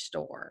vintage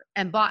store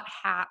and bought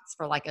hats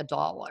for like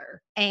 $1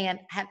 and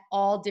had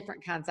all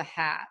different kinds of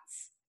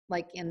hats,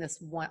 like on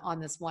this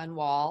one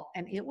wall.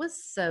 And it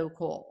was so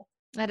cool.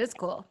 That is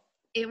cool.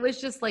 It was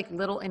just like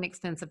little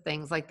inexpensive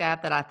things like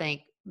that I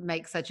think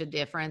make such a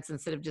difference,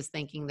 instead of just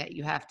thinking that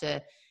you have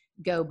to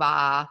go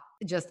buy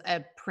just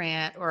a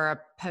print or a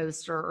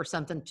poster or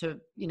something to,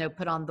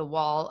 put on the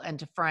wall and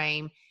to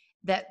frame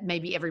that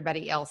maybe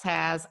everybody else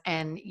has.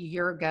 And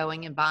you're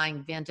going and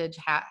buying vintage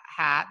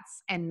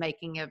hats and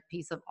making a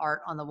piece of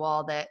art on the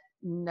wall that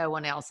no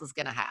one else is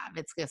going to have.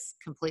 It's just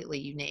completely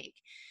unique.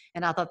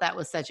 And I thought that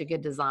was such a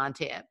good design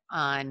tip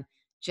on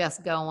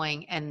just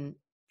going and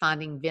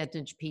finding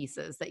vintage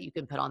pieces that you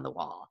can put on the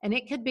wall. And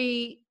it could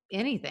be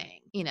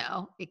anything,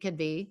 it could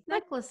be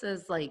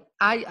necklaces. Like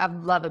I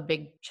love a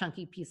big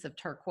chunky piece of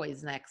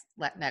turquoise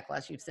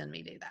necklace. You've seen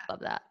me do that. Love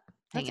that.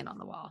 Hanging on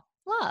the wall.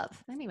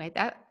 Love. Anyway,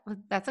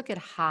 that's a good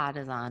high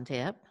design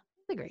tip.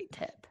 It's a great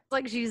tip.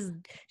 Like she's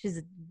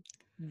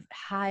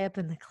high up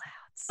in the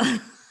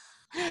clouds.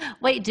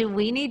 Wait, do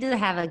we need to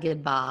have a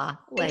goodbye?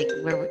 Like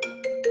where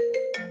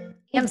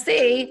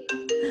MC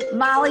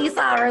Miley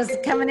Cyrus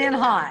coming in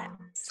hot.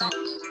 Hi,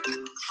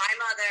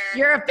 Mother.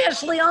 You're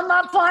officially on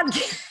my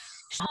podcast.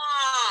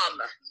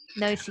 Mom.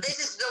 No, This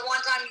is the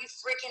one time you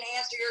freaking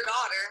answer your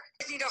daughter.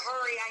 I need to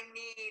hurry. I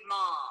need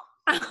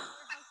Mom.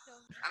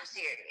 I'm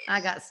serious.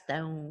 I got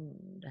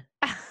stoned.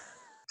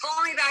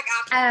 Call me back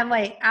after.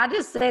 Wait, I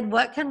just said,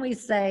 what can we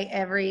say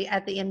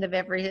at the end of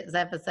every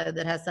episode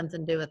that has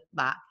something to do with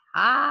bye?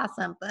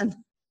 Something.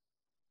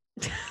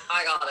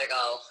 I gotta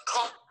go.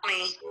 Call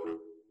me.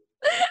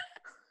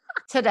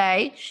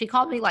 Today, she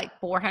called me like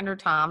 400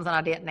 times and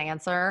I didn't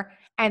answer.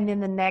 And then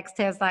the next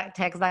text I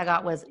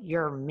got was,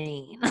 "You're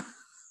mean."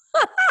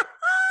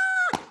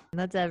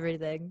 That's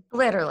everything.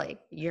 Literally,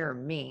 you're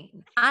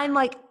mean. I'm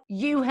like,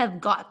 you have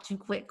got to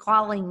quit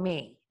calling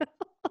me.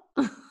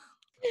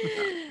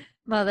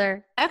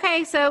 Mother.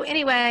 Okay, so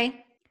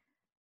anyway.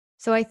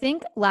 So I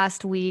think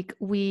last week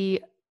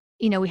we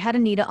had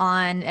Anita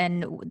on,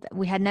 and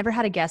we had never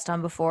had a guest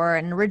on before.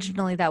 And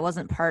originally that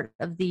wasn't part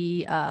of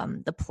the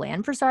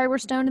plan for Sorry We're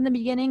Stoned in the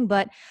beginning.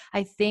 But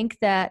I think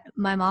that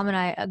my mom and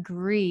I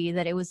agree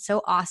that it was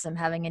so awesome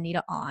having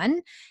Anita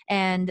on.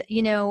 And,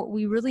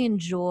 we really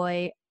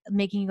enjoy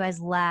making you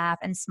guys laugh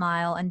and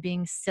smile and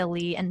being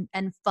silly and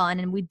fun.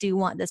 And we do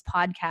want this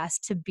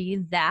podcast to be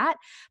that.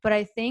 But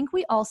I think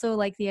we also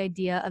like the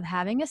idea of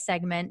having a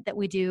segment that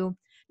we do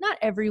not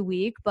every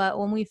week, but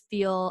when we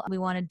feel we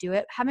want to do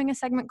it, having a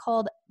segment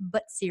called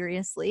But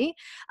Seriously,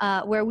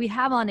 where we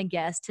have on a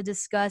guest to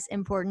discuss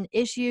important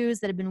issues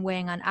that have been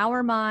weighing on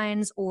our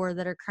minds or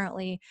that are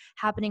currently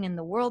happening in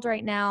the world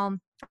right now.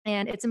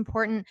 And it's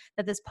important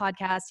that this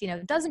podcast,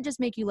 doesn't just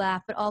make you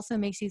laugh, but also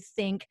makes you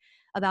think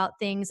about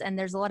things. And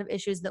there's a lot of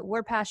issues that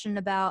we're passionate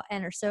about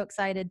and are so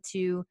excited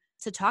to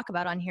talk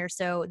about on here.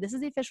 So this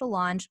is the official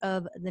launch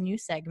of the new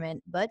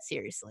segment, But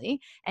Seriously.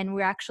 And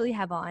we actually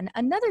have on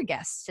another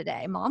guest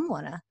today. Mom,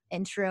 want to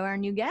intro our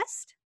new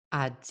guest?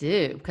 I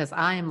do, because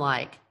I am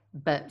like,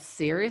 but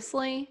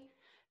seriously,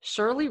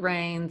 Shirley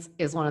Raines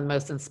is one of the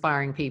most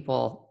inspiring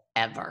people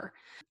ever.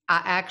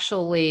 I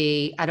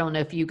don't know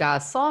if you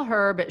guys saw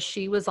her, but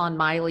she was on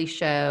Miley's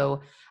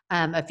show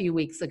a few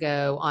weeks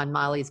ago on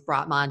Miley's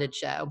Bright Minded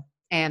show.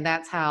 And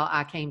that's how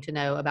I came to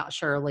know about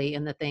Shirley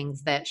and the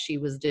things that she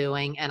was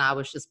doing. And I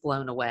was just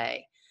blown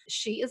away.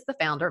 She is the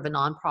founder of a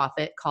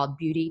nonprofit called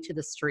Beauty to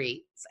the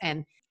Streets.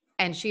 And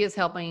she is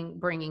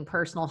bringing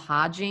personal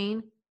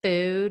hygiene,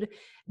 food,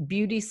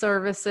 beauty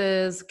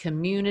services,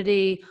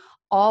 community,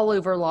 all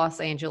over Los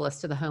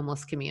Angeles to the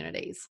homeless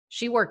communities.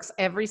 She works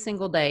every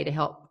single day to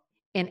help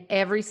in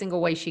every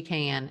single way she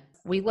can.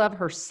 We love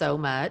her so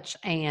much.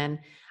 And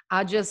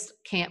I just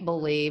can't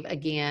believe,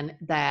 again,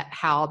 that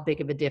how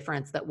big of a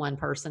difference that one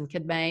person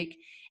could make.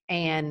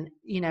 And,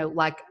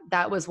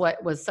 that was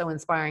what was so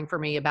inspiring for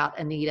me about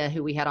Anita,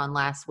 who we had on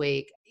last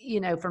week,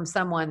 from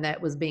someone that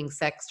was being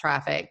sex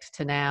trafficked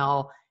to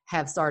now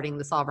starting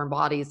the Sovereign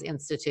Bodies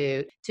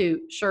Institute,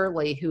 to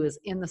Shirley, who is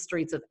in the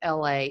streets of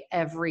LA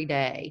every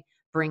day,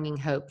 bringing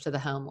hope to the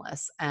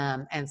homeless.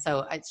 And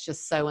so it's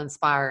just so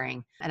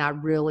inspiring. And I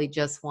really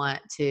just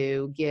want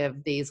to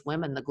give these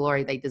women the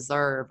glory they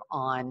deserve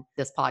on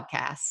this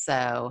podcast.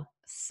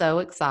 So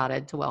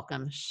excited to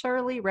welcome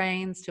Shirley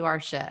Raines to our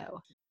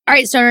show. All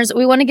right, stoners,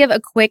 we want to give a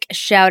quick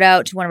shout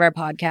out to one of our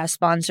podcast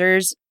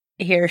sponsors.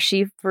 Here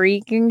she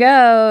freaking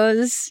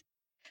goes.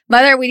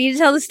 Mother, we need to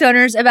tell the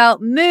stoners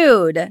about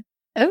Mood.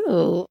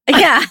 Oh,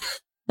 Yeah.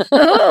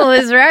 Oh,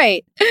 is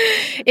right.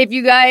 If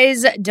you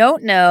guys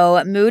don't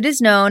know, Mood is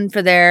known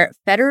for their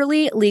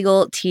federally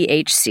legal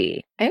THC.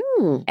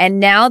 oh, And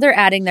now they're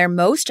adding their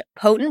most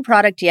potent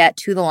product yet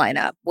to the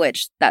lineup,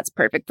 which that's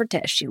perfect for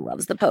Tish. She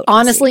loves the potency.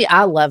 honestly,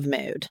 I love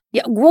Mood.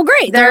 Yeah, well,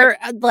 great. They're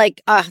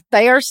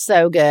they are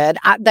so good.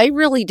 They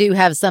really do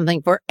have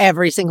something for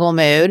every single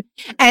mood.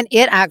 And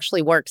it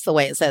actually works the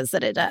way it says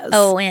that it does.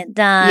 Oh, it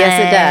does.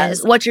 Yes, it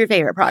does. What's your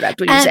favorite product,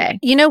 would you And say?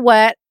 you know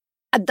what?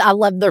 I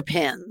love their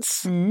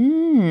pens.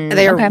 Mm,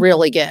 They're okay.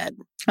 really good.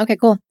 Okay,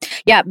 cool.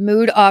 Yeah,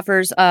 Mood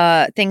offers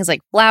things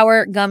like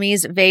flour,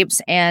 gummies,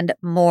 vapes, and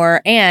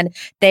more. And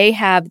they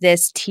have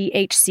this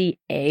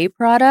THCA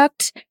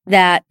product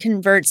that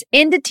converts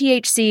into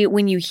THC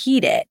when you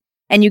heat it,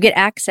 and you get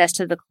access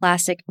to the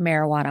classic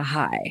marijuana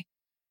high.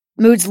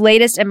 Mood's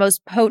latest and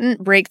most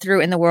potent breakthrough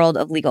in the world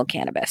of legal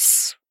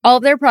cannabis. All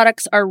of their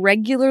products are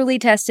regularly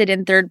tested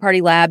in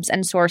third-party labs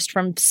and sourced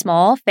from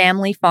small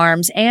family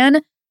farms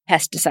and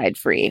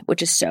pesticide-free,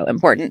 which is so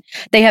important.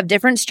 They have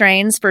different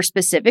strains for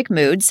specific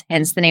moods,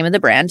 hence the name of the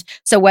brand.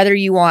 So whether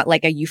you want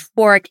like a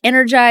euphoric,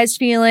 energized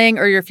feeling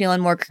or you're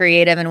feeling more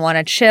creative and want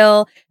to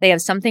chill, they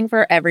have something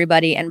for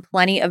everybody and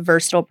plenty of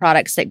versatile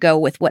products that go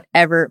with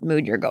whatever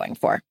mood you're going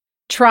for.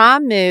 Try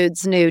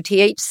Mood's new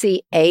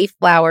THCA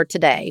flower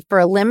today. For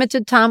a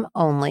limited time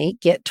only,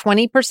 get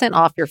 20%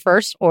 off your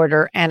first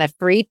order and a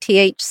free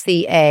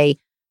THCA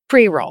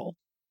pre-roll.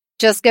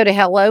 Just go to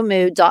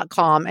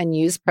hellomood.com and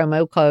use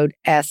promo code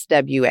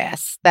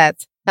SWS.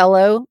 That's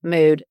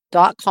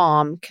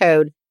hellomood.com,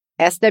 code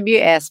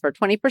SWS for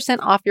 20%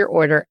 off your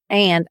order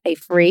and a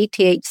free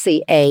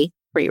THCA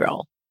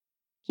pre-roll.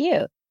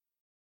 Cute.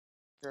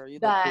 Girl, you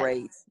look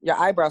great. Your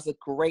eyebrows look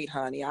great,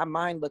 honey.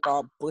 Mine look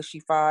all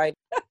bushy-fied.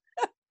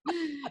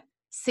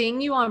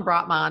 Seeing you on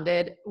Brought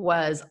Minded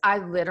was, I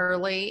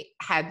literally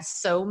had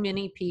so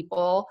many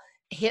people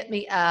hit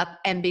me up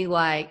and be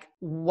like,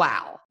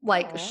 wow,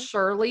 like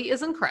Shirley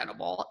is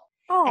incredible.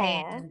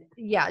 And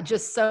yeah,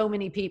 just so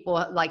many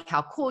people like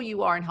how cool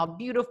you are and how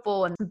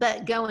beautiful.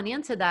 But going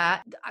into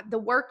that, the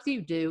work you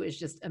do is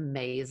just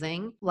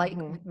amazing. Like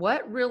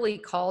what really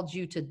called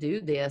you to do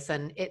this?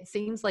 And it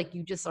seems like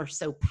you just are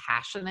so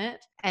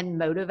passionate and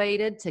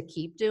motivated to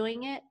keep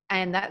doing it.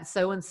 And that's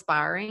so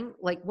inspiring.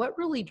 Like what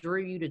really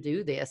drew you to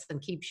do this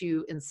and keeps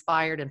you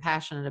inspired and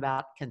passionate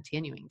about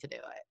continuing to do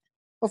it?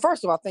 Well,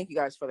 first of all, thank you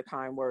guys for the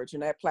kind words.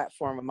 And that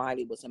platform of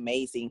Miley was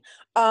amazing.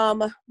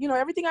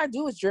 Everything I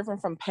do is driven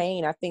from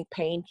pain. I think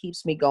pain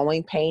keeps me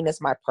going. Pain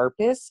is my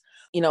purpose.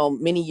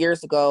 Many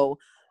years ago,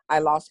 I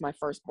lost my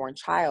firstborn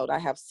child. I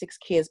have 6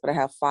 kids, but I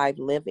have 5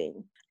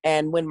 living.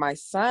 And when my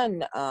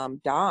son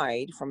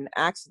died from an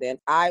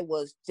accident, I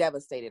was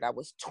devastated. I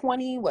was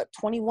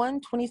 21,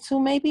 22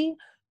 maybe,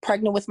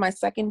 pregnant with my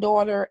second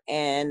daughter,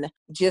 and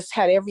just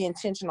had every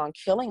intention on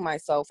killing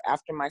myself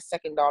after my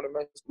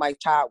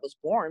child was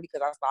born,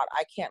 because I thought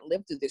I can't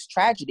live through this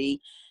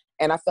tragedy.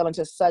 And I fell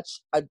into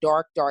such a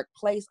dark, dark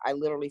place. I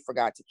literally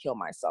forgot to kill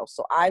myself.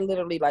 So I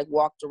literally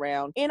walked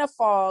around in a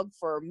fog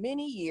for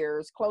many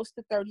years, close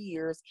to 30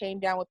 years, came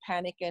down with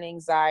panic and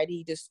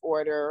anxiety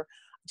disorder,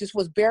 just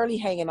was barely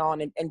hanging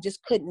on and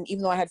just couldn't,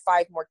 even though I had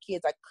 5 more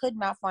kids, I could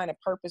not find a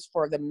purpose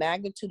for the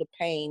magnitude of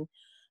pain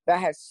that I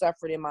had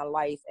suffered in my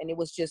life. And it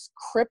was just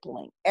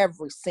crippling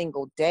every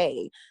single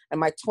day. And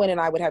my twin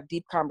and I would have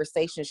deep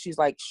conversations. She's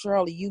like,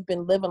 Shirley, you've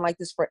been living like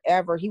this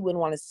forever. He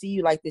wouldn't want to see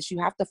you like this. You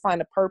have to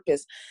find a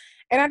purpose.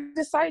 And I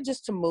decided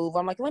just to move.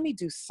 I'm like, let me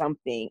do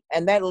something.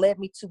 And that led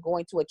me to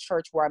going to a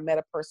church where I met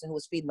a person who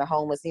was feeding the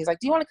homeless. And he's like,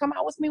 do you want to come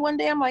out with me one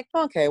day? I'm like,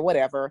 okay,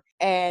 whatever.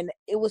 And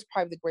it was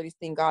probably the greatest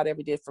thing God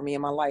ever did for me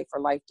in my life,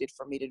 or life did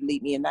for me, to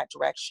lead me in that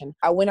direction.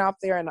 I went out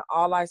there and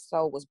all I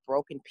saw was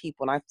broken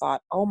people. And I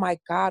thought, oh my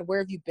God, where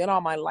have you been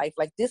all my life?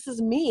 Like, this is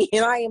me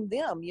and I am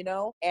them,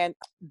 And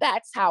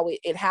that's how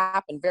it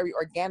happened, very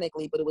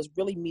organically. But it was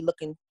really me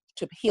looking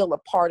to heal a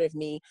part of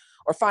me,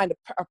 or find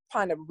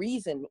a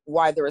reason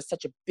why there is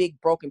such a big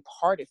broken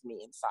part of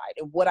me inside,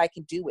 and what I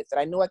can do with it.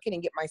 I knew I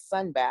couldn't get my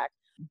son back,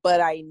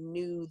 but I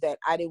knew that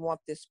I didn't want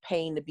this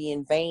pain to be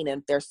in vain. And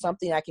if there's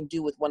something I can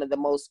do with one of the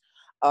most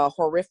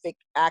horrific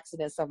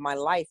accidents of my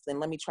life, then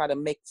let me try to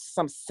make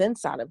some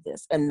sense out of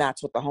this. And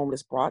that's what the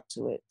homeless brought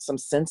to it, some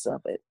sense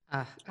of it.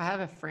 I have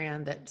a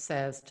friend that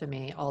says to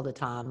me all the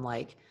time,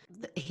 like,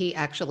 he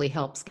actually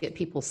helps get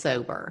people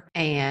sober.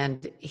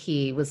 And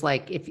he was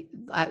like,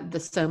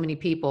 there's so many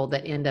people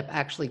that end up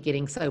actually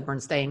getting sober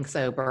and staying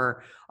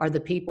sober are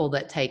the people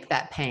that take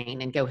that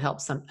pain and go help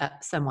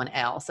someone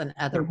else and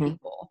other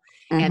people.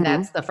 And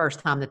that's the first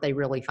time that they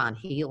really find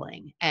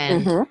healing.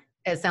 And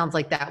it sounds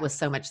like that was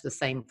so much the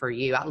same for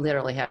you. I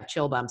literally have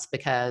chill bumps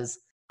because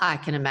I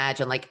can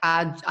imagine, like,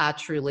 I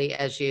truly,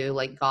 as you,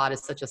 like, God is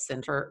such a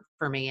center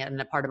for me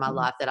and a part of my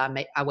life that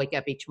I wake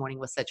up each morning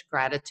with such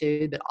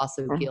gratitude, but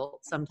also guilt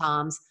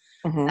sometimes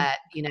that,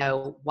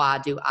 why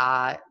do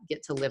I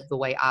get to live the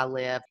way I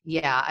live?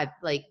 Yeah.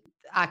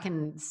 I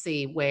can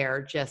see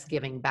where just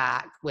giving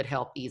back would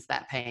help ease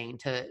that pain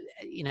to,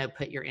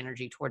 put your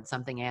energy towards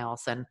something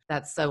else. And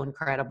that's so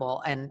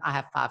incredible. And I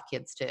have 5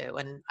 kids too.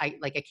 And I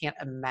can't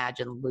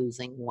imagine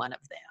losing one of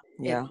them.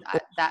 Yeah.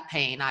 That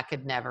pain, I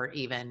could never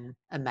even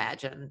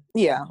imagine.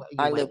 Yeah.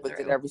 I live with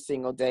it every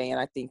single day. And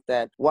I think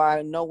that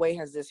while no way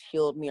has this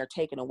healed me or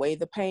taken away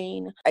the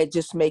pain, it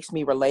just makes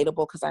me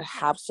relatable because I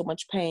have so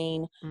much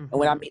pain. And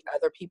when I meet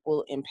other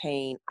people in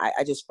pain,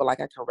 I just feel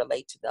like I can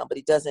relate to them. But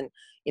it doesn't,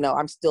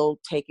 I'm still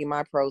taking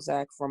my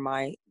Prozac for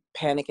my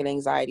panic and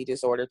anxiety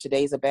disorder.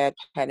 Today's a bad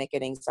panic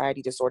and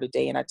anxiety disorder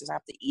day, and I just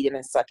have to eat it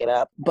and suck it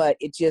up. But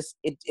it just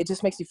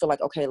makes me feel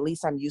like, okay, at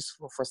least I'm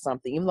useful for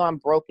something. Even though I'm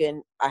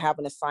broken, I have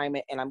an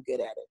assignment and I'm good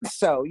at it.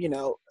 So,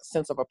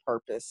 sense of a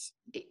purpose.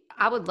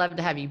 I would love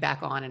to have you back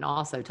on and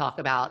also talk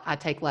about, I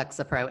take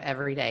Lexapro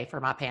every day for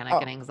my panic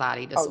and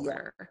anxiety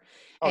disorder.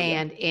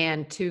 And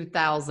in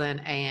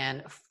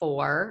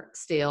 2004,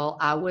 still,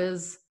 I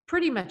was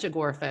pretty much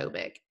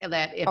agoraphobic.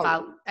 That if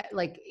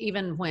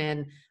even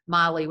when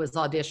Miley was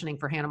auditioning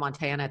for Hannah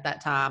Montana at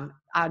that time,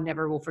 I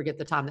never will forget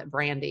the time that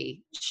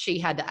Brandy, she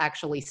had to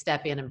actually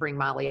step in and bring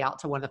Miley out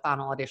to one of the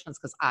final auditions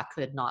because I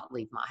could not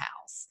leave my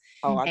house.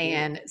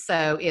 And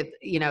so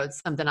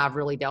it's something I've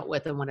really dealt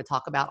with and want to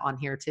talk about on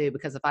here too,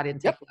 because if I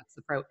didn't take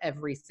Lexapro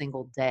every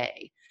single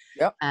day,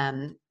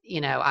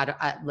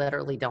 I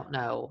literally don't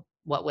know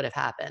what would have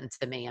happened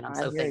to me. And I'm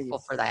so thankful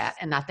for that.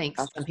 And I think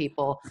some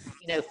people,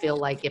 feel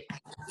like if,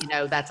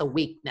 that's a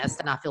weakness,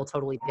 and I feel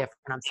totally different.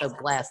 I'm so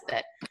blessed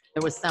that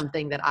there was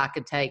something that I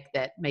could take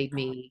that made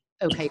me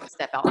okay to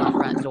step out my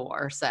front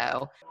door.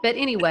 So, but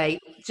anyway,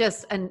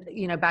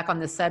 back on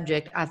this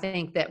subject, I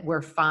think that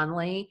we're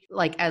finally,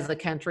 like, as a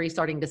country,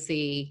 starting to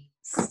see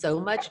so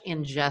much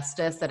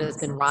injustice that has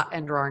been right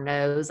under our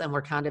nose, and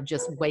we're kind of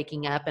just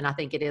waking up. And I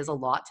think it is a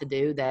lot to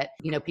do that,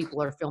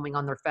 people are filming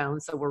on their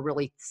phones. So we're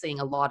really seeing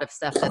a lot of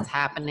stuff that's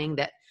happening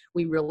that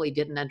we really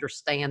didn't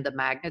understand the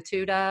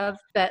magnitude of.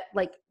 But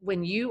like,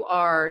 when you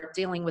are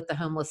dealing with the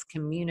homeless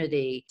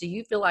community, do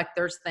you feel like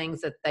there's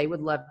things that they would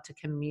love to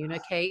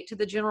communicate to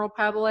the general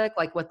public,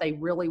 like what they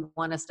really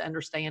want us to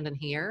understand and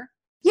hear?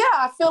 Yeah,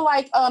 I feel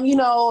like,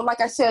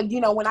 like I said,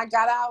 when I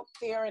got out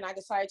there and I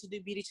decided to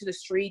do Beauty to the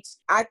Streets,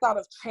 I thought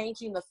of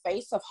changing the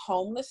face of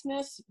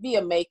homelessness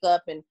via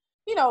makeup and,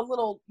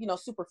 little,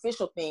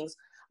 superficial things.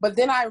 But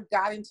then I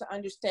got into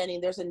understanding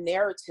there's a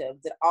narrative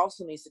that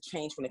also needs to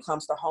change when it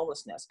comes to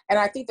homelessness. And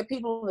I think the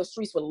people in the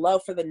streets would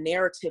love for the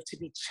narrative to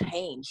be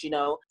changed.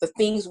 The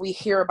things we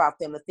hear about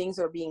them, the things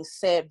that are being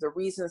said, the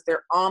reasons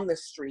they're on the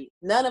street.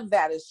 None of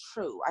that is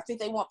true. I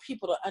think they want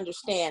people to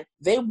understand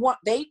they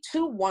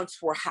too once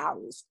were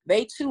housed.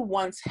 They too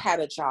once had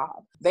a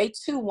job. They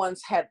too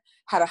once had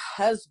a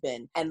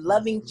husband and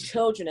loving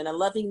children and a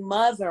loving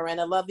mother and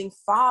a loving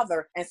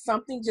father, and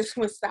something just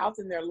went south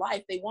in their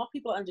life. They want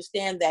people to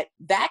understand that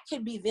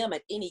could be them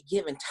at any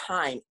given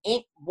time.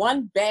 In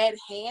one bad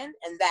hand,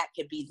 and that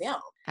could be them.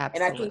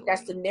 Absolutely. And I think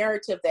that's the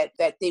narrative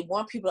that they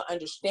want people to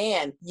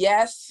understand.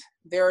 Yes,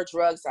 there are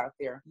drugs out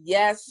there.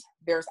 Yes,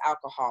 there's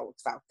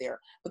alcoholics out there,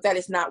 but that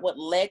is not what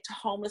led to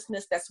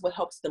homelessness. That's what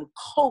helps them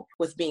cope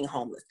with being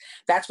homeless.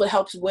 That's what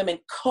helps women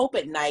cope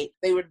at night.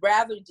 They would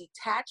rather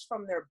detach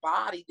from their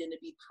body than to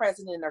be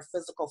present in their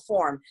physical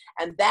form.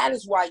 And that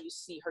is why you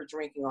see her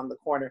drinking on the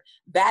corner.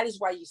 That is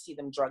why you see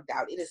them drugged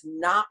out. It is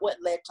not what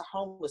led to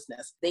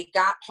homelessness. They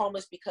got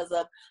homeless because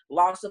of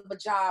loss of a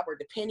job or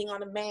depending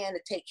on a man to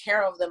take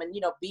care of them. And,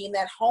 being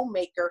that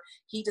homemaker,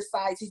 he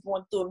decides he's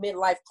going through a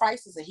midlife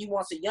crisis and he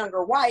wants a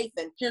younger wife.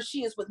 And here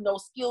she is with no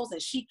skills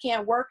and she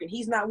can't work and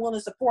he's not willing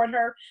to support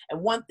her.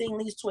 And one thing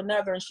leads to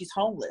another and she's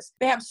homeless.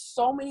 They have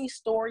so many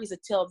stories to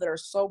tell that are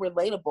so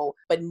relatable,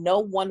 but no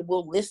one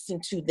will listen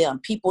to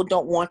them. People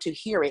don't want to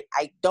hear it.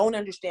 I don't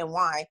understand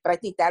why, but I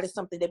think that is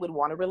something they would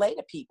want to relate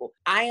to people.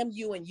 I am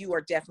you and you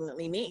are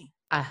definitely me.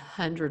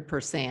 100%.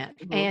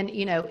 Mm-hmm. And,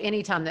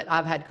 anytime that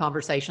I've had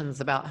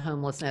conversations about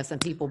homelessness and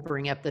people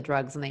bring up the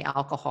drugs and the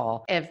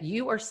alcohol, if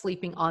you are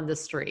sleeping on the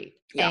street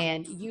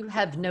and you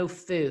have no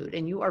food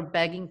and you are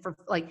begging for,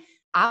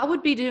 I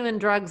would be doing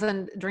drugs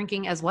and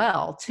drinking as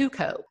well to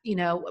cope.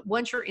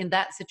 Once you're in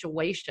that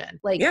situation,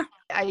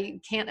 I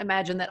can't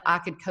imagine that I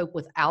could cope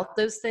without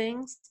those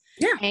things.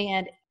 Yeah.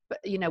 And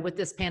with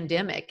this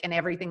pandemic and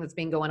everything that's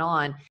been going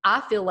on,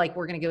 I feel like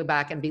we're going to go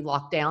back and be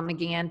locked down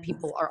again.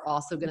 People are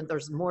also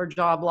there's more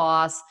job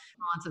loss,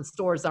 restaurants and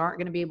stores that aren't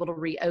going to be able to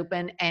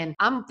reopen. And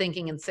I'm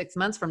thinking in 6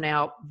 months from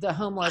now, the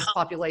homeless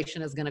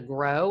population is going to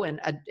grow in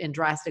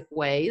drastic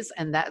ways.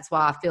 And that's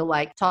why I feel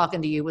like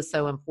talking to you was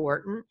so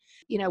important.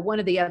 One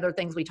of the other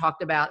things we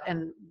talked about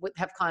and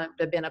have kind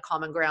of been a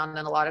common ground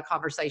in a lot of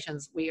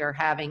conversations we are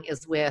having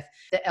is with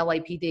the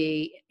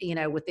LAPD,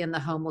 within the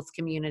homeless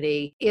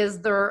community.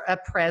 Is there a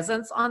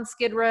presence on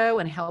Skid Row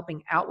and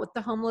helping out with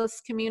the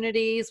homeless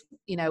communities?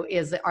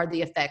 Are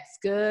the effects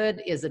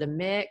good? Is it a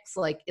mix?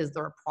 Is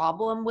there a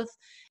problem with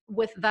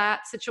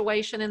that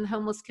situation in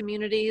homeless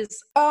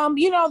communities?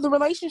 The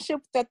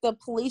relationship that the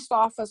police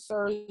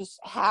officers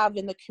have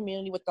in the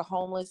community with the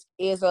homeless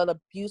is an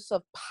abuse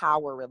of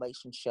power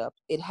relationship.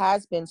 It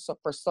has been so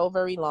for so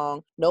very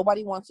long.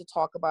 Nobody wants to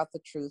talk about the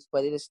truth,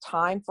 but it is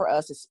time for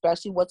us,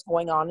 especially what's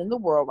going on in the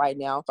world right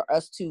now, for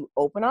us to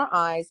open our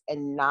eyes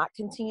and not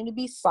continue to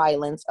be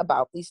silent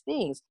about these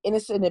things. And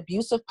it's an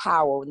abuse of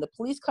power. When the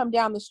police come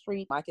down the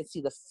street, I can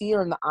see the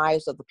fear in the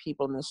eyes of the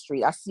people in the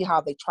street. I see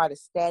how they try to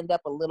stand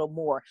up a little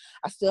more.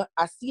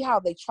 I see how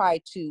they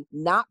try to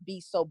not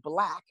be so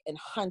black and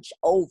hunch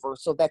over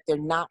so that they're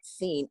not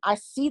seen. I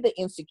see the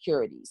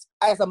insecurities.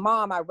 as a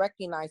mom, I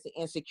recognize the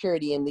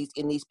insecurity in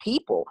these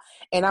people.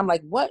 And I'm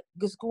like, what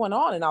is going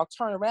on? And I'll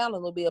turn around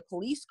and there'll be a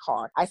police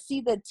car. I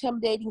see the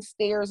intimidating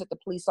stares that the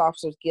police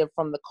officers give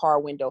from the car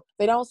window.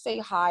 They don't say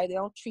hi. They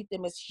don't treat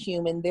them as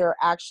human. They're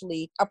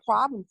actually a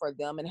problem for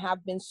them and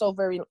have been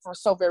for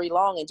so very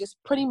long, and just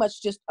pretty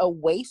much just a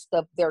waste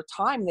of their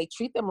time. They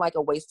treat them like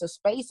a waste of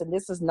space. And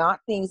this is not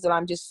things that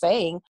I'm just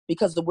saying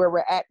because of where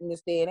we're at in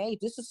this day and age.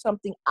 This is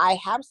something I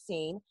have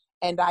seen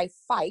and I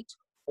fight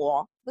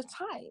all the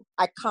time.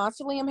 I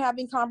constantly am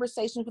having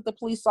conversations with the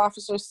police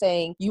officers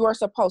saying, you are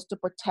supposed to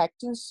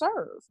protect and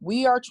serve.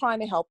 We are trying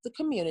to help the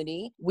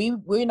community.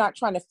 We're not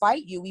trying to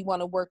fight you. We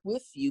want to work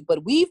with you.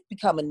 But we've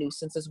become a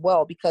nuisance as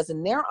well, because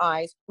in their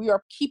eyes, we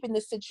are keeping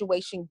the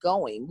situation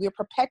going. We're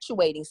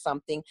perpetuating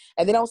something,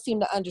 and they don't seem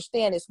to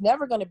understand it's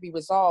never going to be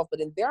resolved.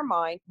 But in their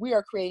mind, we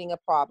are creating a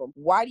problem.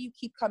 Why do you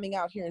keep coming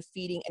out here and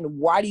feeding? And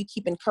why do you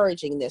keep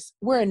encouraging this?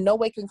 We're in no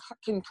way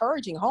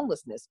encouraging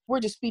homelessness.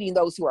 We're just feeding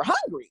those who are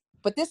hungry.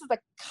 But this is a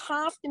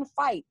constant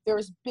fight.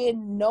 There's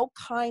been no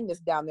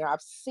kindness down there.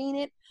 I've seen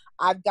it.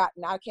 I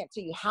can't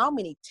tell you how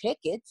many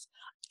tickets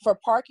for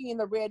parking in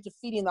the red to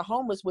feeding the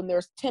homeless when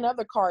there's 10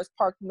 other cars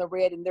parked in the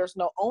red and there's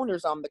no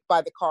owners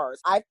by the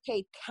cars. I've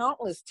paid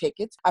countless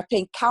tickets. I've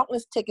paid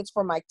countless tickets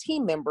for my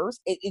team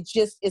members. It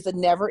just is a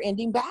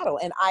never-ending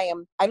battle. And I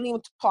don't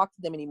even talk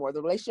to them anymore.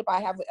 The relationship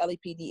I have with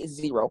LAPD is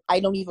zero.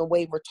 I don't even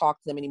wave or talk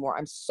to them anymore.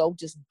 I'm so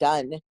just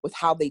done with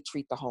how they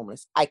treat the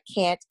homeless. I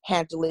can't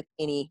handle it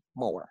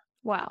anymore.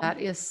 Wow. That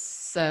is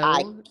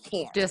so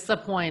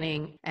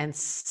disappointing and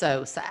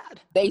so sad.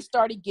 They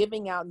started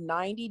giving out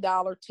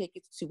 $90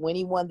 tickets to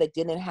anyone that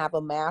didn't have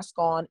a mask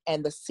on,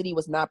 and the city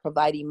was not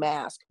providing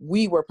masks.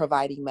 We were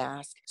providing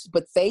masks,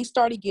 but they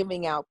started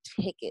giving out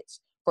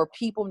tickets for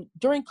people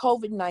during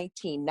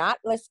COVID-19, not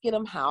let's get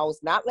them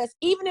housed,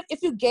 even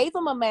if you gave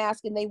them a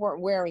mask and they weren't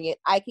wearing it,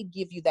 I could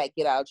give you that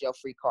get out of jail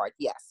free card,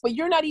 yes. But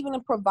you're not even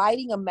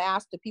providing a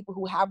mask to people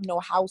who have no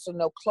house or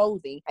no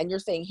clothing, and you're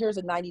saying, here's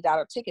a $90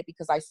 ticket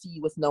because I see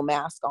you with no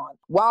mask on.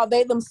 While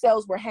they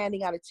themselves were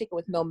handing out a ticket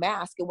with no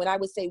mask, and when I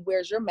would say,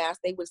 where's your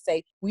mask? They would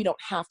say, we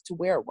don't have to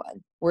wear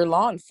one. We're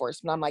law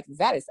enforcement. I'm like,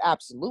 that is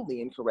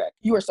absolutely incorrect.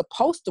 You are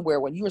supposed to wear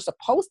one. You are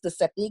supposed to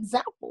set the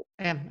example.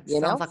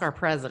 Sounds like our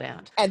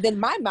president. And then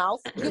my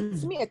mouth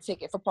gives me a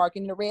ticket for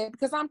parking in the red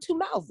because I'm too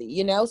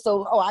mouthy,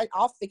 So,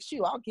 I'll fix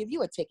you. I'll give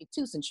you a ticket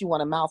too since you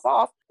want to mouth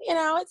off.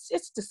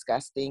 It's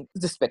disgusting.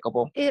 It's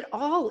despicable. It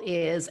all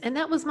is. And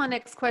that was my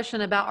next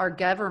question about our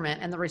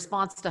government and the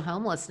response to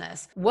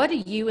homelessness. What do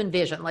you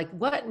envision? Like,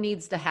 what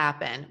needs to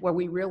happen where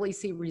we really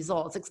see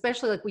results,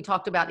 especially like we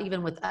talked about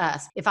even with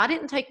us? If I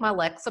didn't take my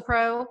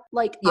Lexapro,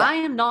 I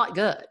am not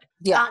good.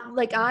 Yeah.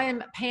 I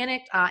am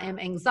panicked. I am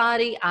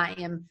anxiety.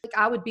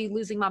 I would be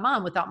losing my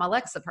mind without my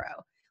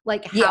Lexapro.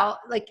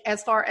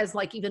 As far as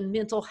even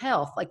mental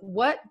health,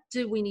 what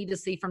do we need to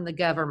see from the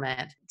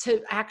government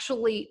to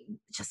actually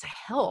just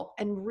help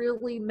and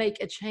really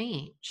make a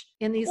change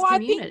in these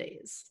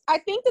communities? I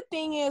think the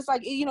thing is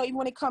even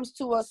when it comes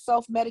to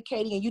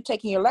self-medicating and you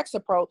taking your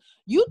Lexapro,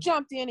 you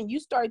jumped in and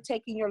you started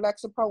taking your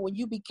Lexapro when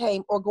you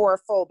became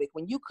agoraphobic,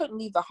 when you couldn't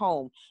leave the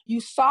home. You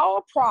saw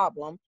a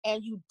problem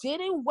and you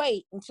didn't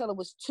wait until it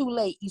was too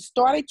late. You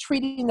started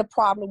treating the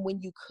problem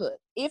when you could.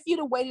 If you'd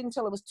have waited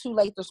until it was too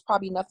late, there's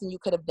probably nothing you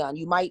could have done.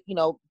 You might,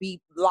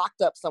 be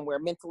locked up somewhere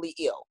mentally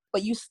ill.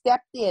 But you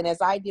stepped in,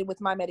 as I did with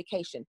my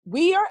medication.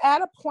 We are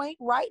at a point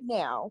right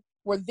now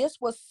where this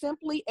was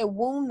simply a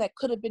wound that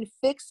could have been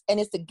fixed, and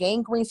it's a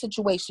gangrene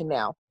situation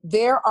now.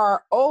 There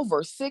are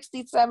over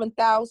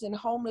 67,000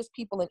 homeless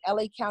people in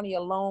LA County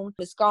alone.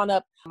 It's gone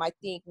up, I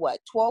think,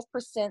 12%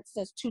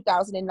 since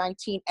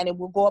 2019, and it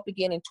will go up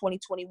again in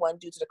 2021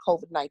 due to the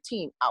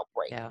COVID-19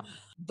 outbreak. Yeah.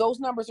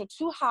 Those numbers are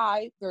too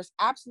high. There's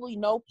absolutely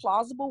no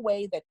plausible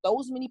way that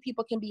those many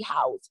people can be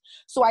housed.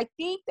 So I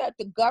think that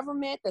the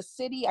government, the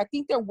city, I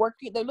think they're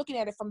looking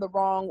at it from the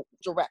wrong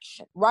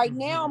direction. Right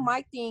now,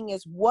 my thing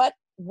is what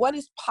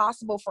is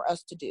possible for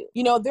us to do?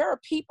 There are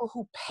people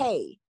who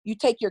pay. You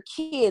take your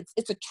kids,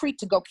 it's a treat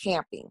to go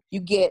camping.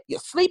 You get your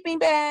sleeping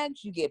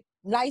bags, you get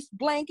nice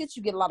blankets,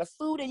 you get a lot of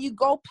food, and you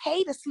go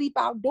pay to sleep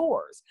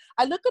outdoors.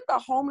 I look at the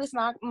homeless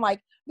and I'm like,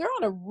 they're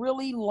on a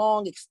really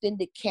long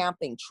extended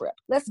camping trip.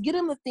 Let's get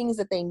them the things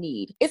that they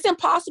need. It's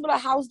impossible to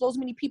house those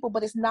many people,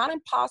 but it's not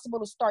impossible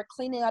to start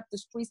cleaning up the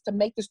streets to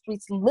make the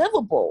streets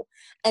livable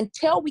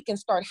until we can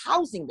start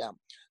housing them.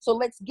 So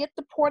let's get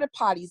the porta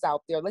potties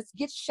out there. Let's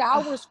get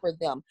showers for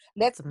them.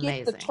 Let's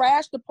get the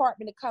trash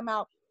department to come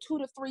out 2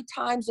 to 3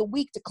 times a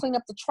week to clean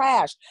up the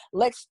trash.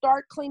 Let's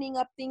start cleaning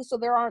up things so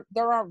there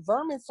aren't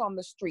vermin on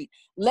the street.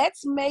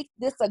 Let's make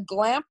this a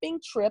glamping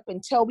trip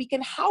until we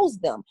can house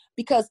them.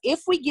 Because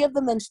if we give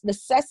them the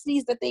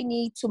necessities that they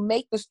need to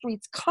make the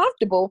streets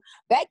comfortable,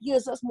 that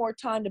gives us more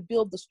time to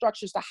build the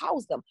structures to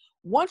house them.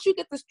 Once you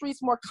get the streets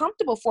more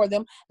comfortable for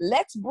them,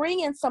 let's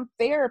bring in some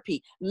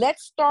therapy.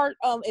 Let's start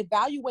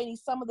evaluating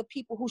some of the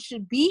people who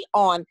should be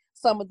on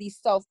some of these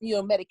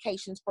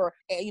medications for,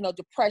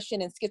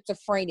 depression and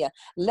schizophrenia.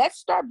 Let's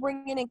start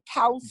bringing in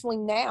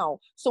counseling now.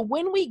 So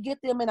when we get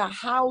them in a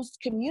housed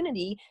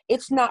community,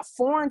 it's not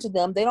foreign to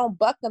them. They don't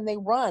buck them, they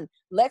run.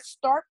 Let's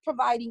start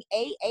providing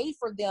AA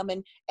for them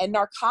and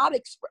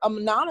narcotics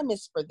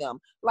anonymous for them.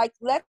 Like,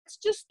 let's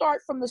just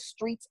start from the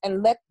streets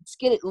and let's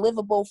get it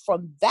livable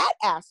from that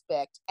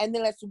aspect. And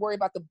then let's worry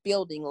about the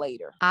building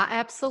later. I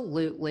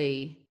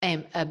absolutely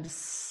am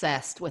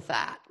obsessed with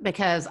that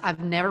because I've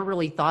never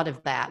really thought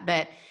of that.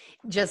 But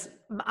just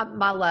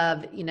my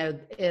love,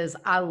 is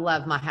I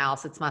love my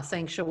house. It's my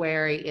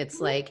sanctuary. It's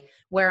like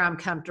where I'm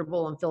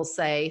comfortable and feel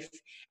safe.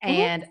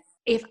 And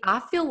if I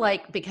feel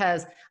like,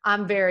 because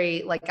I'm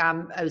very,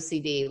 I'm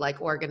OCD,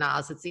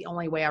 organized, it's the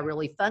only way I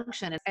really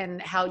function.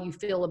 And how you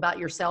feel about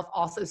yourself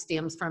also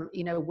stems from,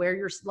 where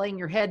you're laying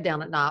your head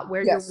down at night,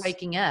 where you're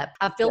waking up.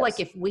 I feel like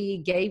if we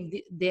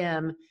gave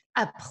them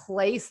a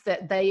place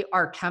that they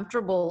are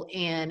comfortable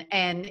in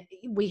and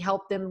we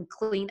help them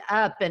clean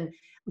up and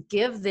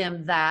give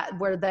them that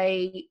where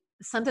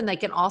something they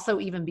can also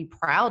even be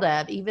proud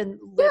of, even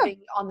living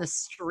on the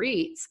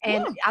streets.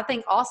 And I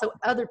think also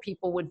other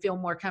people would feel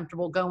more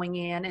comfortable going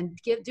in and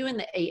doing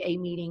the AA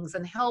meetings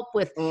and help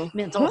with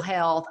mental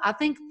health. I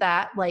think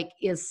that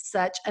is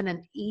such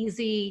an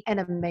easy and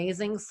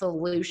amazing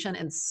solution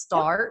and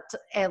start.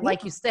 And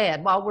like you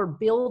said, while we're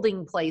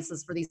building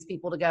places for these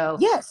people to go,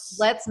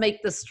 let's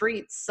make the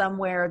streets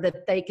somewhere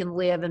that they can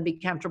live and be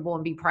comfortable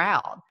and be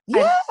proud.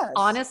 Yes. And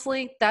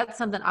honestly, that's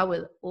something I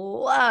would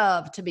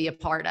love to be a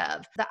part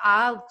of.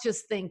 I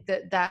just think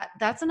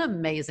that's an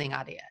amazing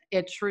idea.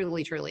 It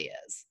truly, truly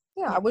is.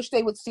 Yeah, I wish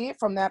they would see it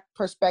from that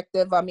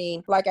perspective. I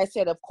mean, like I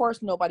said, of course,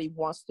 nobody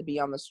wants to be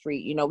on the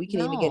street. We can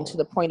even get to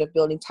the point of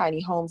building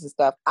tiny homes and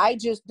stuff.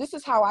 This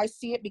is how I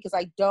see it, because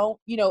I don't,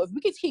 if we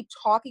could keep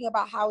talking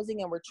about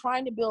housing and we're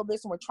trying to build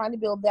this and we're trying to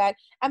build that.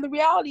 And the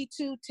reality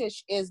too,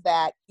 Tish, is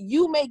that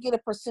you may get a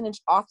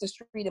percentage off the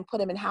street and put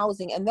them in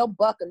housing and they'll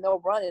buck and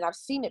they'll run. And I've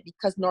seen it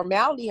because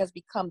normality has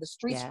become the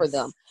streets for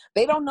them.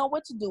 They don't know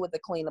what to do with a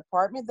clean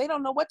apartment. They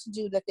don't know what to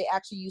do that they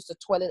actually use the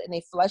toilet and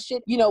they flush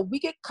it. We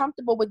get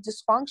comfortable with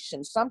dysfunction.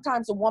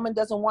 Sometimes a woman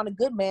doesn't want a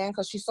good man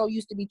because she's so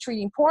used to be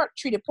treated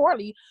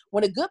poorly.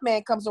 When a good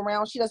man comes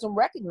around, she doesn't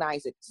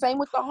recognize it. Same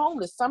with the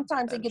homeless.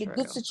 Sometimes they get a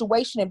good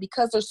situation, and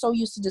because they're so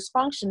used to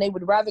dysfunction, they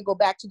would rather go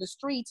back to the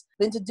streets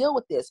than to deal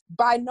with this.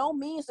 By no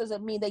means does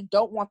it mean they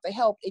don't want the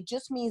help. It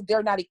just means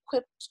they're not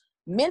equipped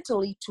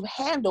mentally to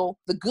handle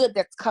the good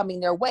that's coming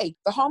their way.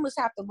 The homeless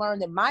have to learn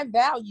that my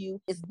value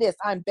is this.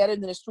 I'm better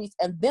than the streets,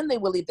 and then they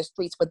will leave the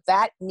streets, but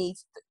that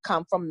needs to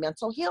come from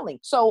mental healing.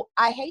 So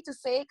I hate to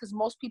say it because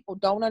most people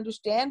don't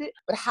understand it,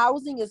 but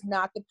housing is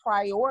not the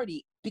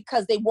priority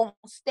because they won't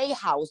stay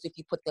housed if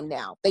you put them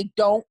down. They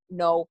don't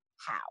know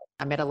how.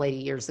 I met a lady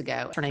years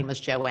ago. Her name was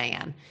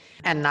Joanne,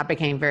 and I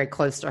became very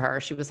close to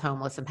her. She was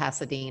homeless in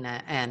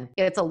Pasadena, and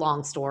it's a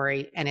long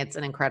story and it's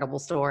an incredible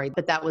story,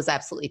 but that was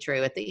absolutely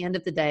true. At the end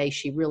of the day,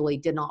 she really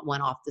did not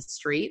want off the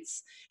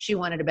streets. She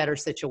wanted a better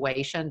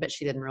situation, but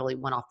she didn't really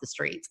want off the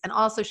streets. And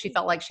also she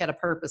felt like she had a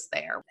purpose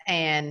there.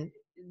 And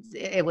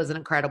it was an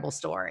incredible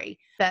story.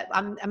 But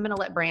I'm going to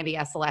let Brandy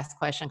ask the last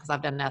question because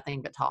I've done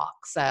nothing but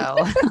talk. So,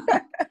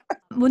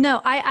 well,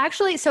 no, I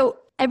actually,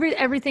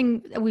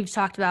 everything that we've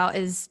talked about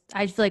is,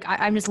 I feel like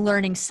I'm just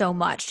learning so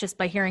much just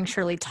by hearing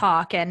Shirley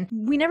talk. And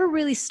we never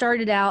really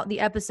started out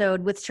the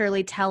episode with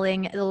Shirley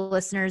telling the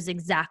listeners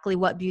exactly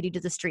what Beauty to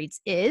the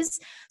Streets is.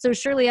 So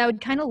Shirley, I would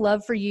kind of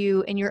love for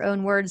you in your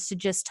own words to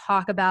just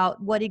talk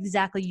about what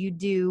exactly you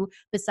do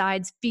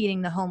besides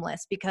feeding the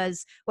homeless,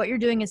 because what you're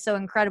doing is so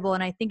incredible.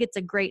 And I think it's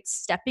a great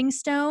stepping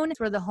stone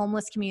where the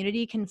homeless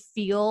community can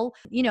feel,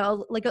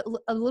 like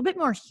a little bit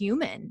more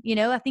human.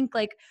 I think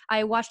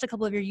I watched a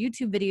couple of your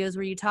YouTube videos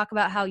where you talk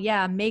about how,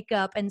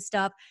 makeup and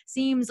stuff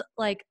seems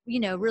like,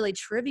 really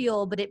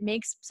trivial, but it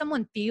makes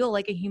someone feel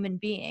like a human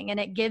being and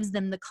it gives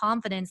them the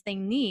confidence they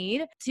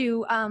need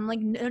to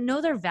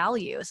know their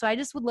value. So I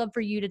just would love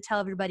for you to tell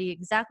everybody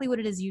exactly what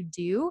it is you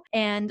do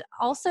and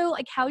also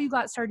how you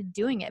got started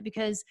doing it,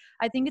 because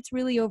I think it's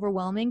really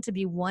overwhelming to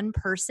be one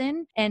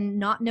person and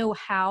not know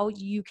how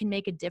you can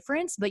make a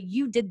difference, but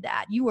you did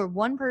that. You were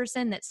one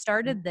person that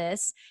started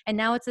this and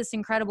now it's this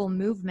incredible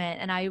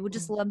movement. And I would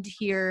just love to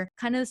hear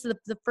kind of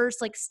the first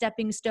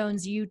stepping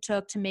stones you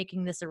took to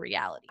making this a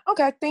reality.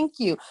 Okay, thank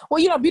you.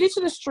 Well, Beauty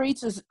to the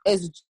Streets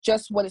is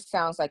just what it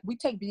sounds like. We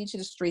take beauty to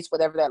the streets,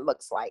 whatever that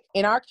looks like.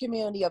 In our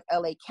community of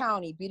LA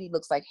County, beauty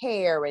looks like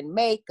hair and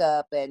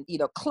makeup and,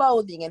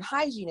 clothing and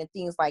hygiene and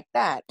things like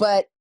that.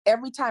 But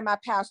every time I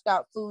passed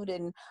out food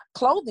and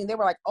clothing, they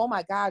were like, oh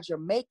my God, your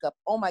makeup.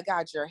 Oh my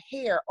God, your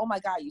hair. Oh my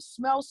God, you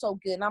smell so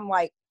good. And I'm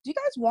like, do you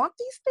guys want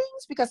these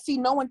things? Because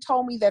no one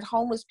told me that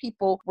homeless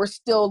people were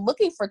still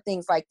looking for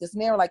things like this.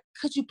 And they were like,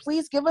 could you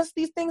please give us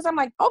these things? I'm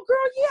like, oh girl,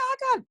 yeah, I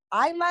got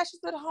eyelashes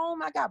at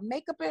home. I got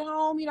makeup at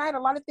home. I had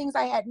a lot of things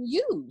I hadn't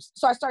used.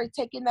 So I started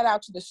taking that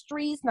out to the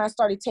streets and I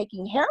started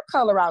taking hair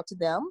color out to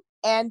them.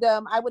 And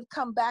I would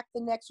come back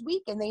the next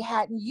week and they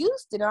hadn't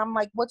used it. And I'm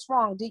like, what's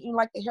wrong? Didn't you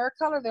like the hair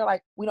color? They're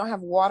like, we don't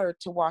have water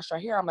to wash our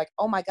hair. I'm like,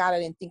 oh my God, I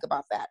didn't think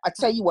about that. I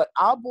tell you what,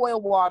 I'll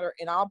boil water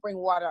and I'll bring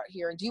water out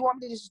here. And do you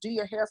want me to just do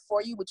your hair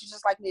for you? Would you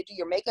just like me to do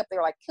your makeup?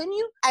 They're like, can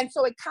you? And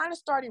so it kind of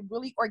started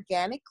really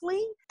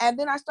organically. And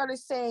then I started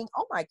saying,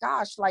 oh my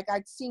gosh, like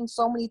I'd seen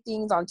so many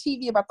things on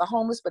TV about the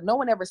homeless, but no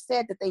one ever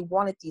said that they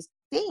wanted these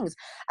things.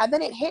 And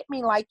then it hit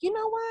me like, you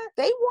know what?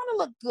 They want to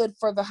look good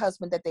for the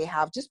husband that they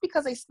have. Just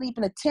because they sleep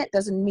in a tent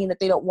doesn't mean that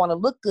they don't want to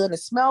look good and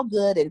smell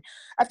good. And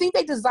I think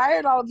they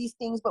desired all of these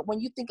things. But when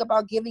you think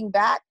about giving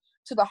back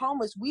to the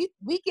homeless, we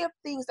give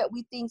things that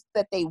we think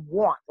that they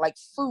want, like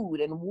food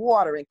and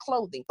water and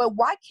clothing. But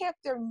why can't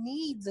their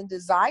needs and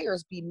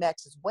desires be met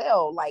as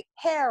well, like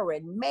hair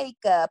and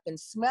makeup and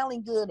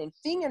smelling good and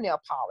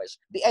fingernail polish?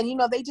 And you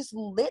know, they just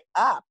lit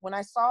up. When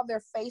I saw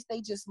their face,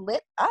 they just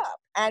lit up.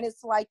 And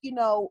it's like, you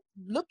know,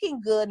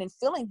 looking good and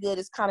feeling good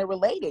is kind of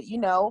related. You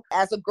know,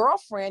 as a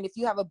girlfriend, if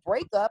you have a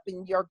breakup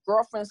and your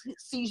girlfriend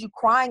sees you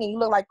crying and you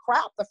look like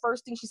crap, the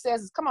first thing she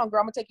says is, come on, girl,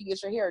 I'm gonna take you to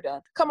get your hair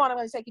done. Come on, I'm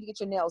gonna take you to get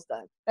your nails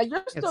done. Now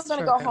you're still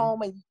gonna go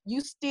home and you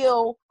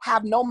still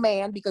have no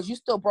man because you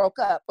still broke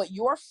up, but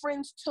your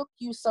friends took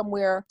you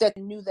somewhere that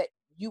knew that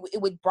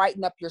it would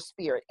brighten up your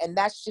spirit. And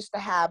that's just to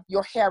have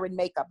your hair and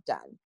makeup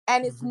done.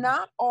 And it's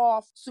not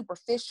all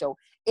superficial.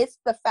 It's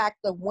the fact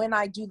that when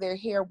I do their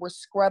hair, we're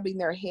scrubbing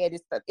their head.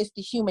 It's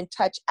the human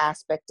touch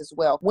aspect as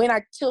well. When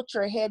I tilt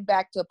your head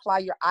back to apply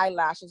your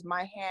eyelashes,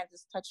 my hand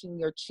is touching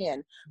your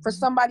chin. For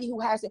somebody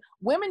who hasn't,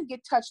 women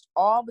get touched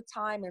all the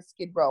time in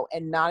Skid Row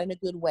and not in a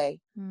good way.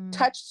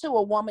 Touch to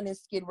a woman in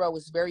Skid Row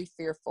is very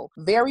fearful.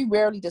 Very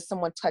rarely does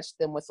someone touch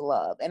them with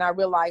love. And I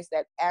realize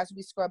that as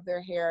we scrub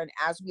their hair and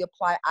as we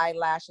apply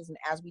eyelashes and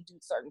as we do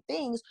certain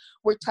things,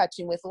 we're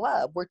touching with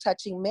love. We're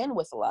touching men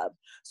with love.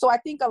 So I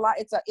think a lot,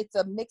 it's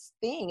a mixed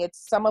thing.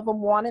 It's some of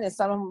them want it and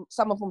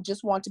some of them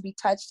just want to be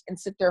touched and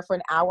sit there for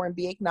an hour and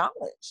be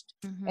acknowledged.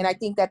 And I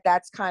think that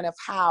that's kind of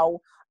how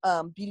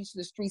Beauty to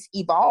the Streets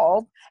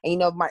evolved. And, you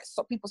know,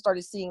 people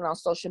started seeing it on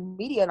social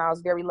media, and I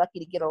was very lucky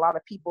to get a lot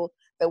of people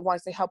that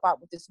wanted to help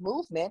out with this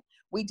movement.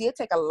 We did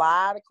take a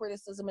lot of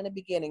criticism in the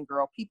beginning,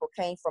 girl. People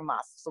came from my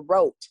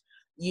throat.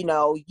 You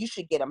know, you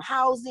should get them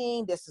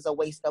housing. This is a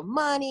waste of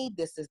money.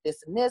 This is this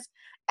and this.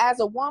 As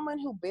a woman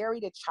who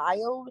buried a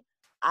child,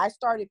 I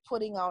started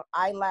putting on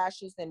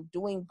eyelashes and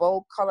doing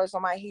bold colors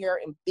on my hair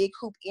and big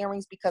hoop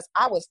earrings because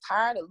I was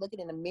tired of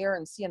looking in the mirror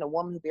and seeing a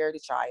woman who buried a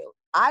child.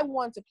 I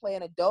wanted to play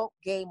an adult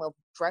game of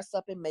dress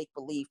up and make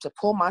believe to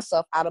pull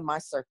myself out of my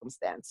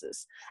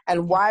circumstances.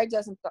 And why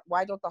don't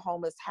the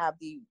homeless have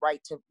the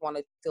right to want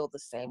to feel the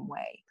same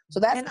way? So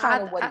that's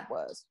kind of what it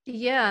was.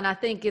 Yeah. And I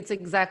think it's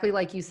exactly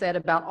like you said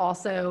about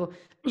also,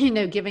 you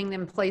know, giving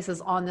them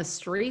places on the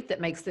street that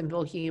makes them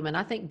feel human.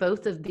 I think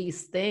both of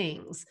these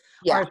things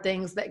are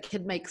things that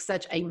could make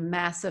such a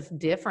massive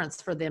difference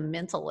for them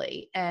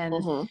mentally.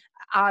 And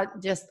I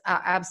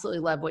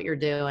absolutely love what you're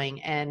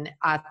doing. And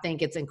I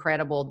think it's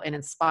incredible and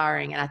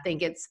inspiring. And I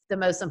think it's the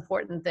most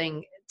important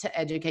thing to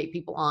educate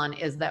people on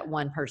is that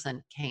one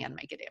person can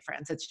make a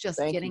difference. It's just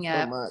getting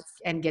up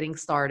and getting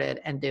started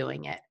and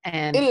doing it.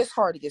 And it is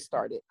hard to get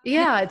started.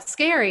 Yeah, it's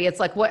scary. It's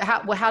like,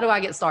 how do I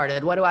get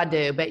started? What do I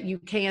do? But you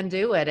can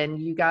do it.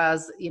 And you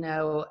guys, you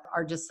know,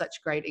 are just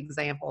such great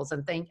examples.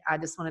 And I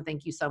just want to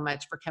thank you so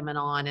much for coming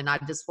on. And I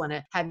just want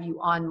to have you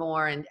on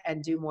more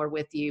and do more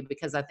with you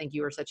because I think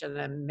you are such an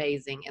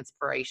amazing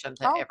inspiration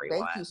to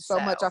everyone. Thank you so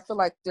much. I feel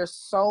like there's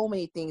so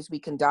many things we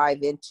can dive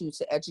into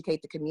to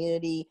educate the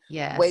community,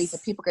 ways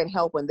that people can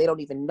help when they don't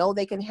even know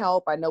they can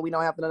help. I know we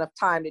don't have enough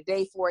time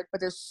today for it, but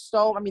this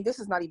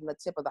is not even the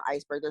tip of the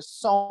iceberg. There's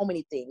so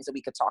many things that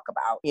we could talk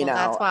about, you know.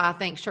 That's why I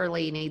think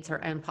Shirley needs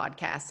her own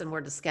podcast and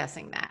we're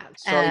discussing that.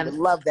 Shirley would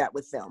love that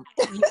with them.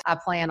 I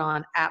plan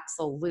on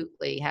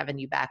absolutely having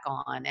you back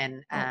on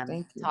and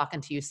talking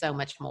to you so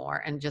much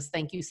more. And just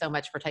thank you so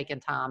much for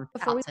taking time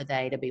out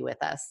today to be with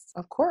us.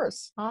 Of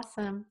course.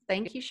 Awesome.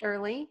 Thank you,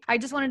 Shirley. I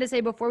just wanted to say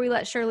before we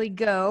let Shirley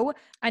go,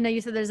 I know you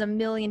said there's a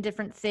million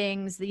different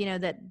things that, you know,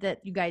 that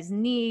you guys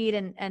need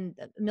and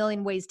a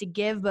million ways to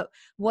give, but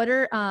what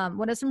are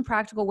some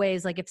practical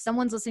ways, like if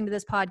someone's listening to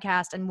this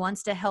podcast and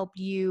wants to help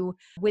you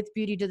with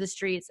Beauty to the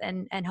Streets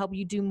and help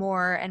you do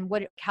more, and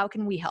how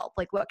can we help?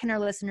 Like what can our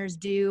listeners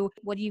do?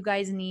 What do you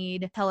guys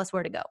need? Tell us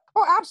where to go.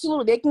 Oh,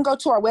 absolutely. They can go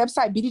to our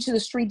website,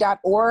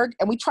 beautytothestreet.org,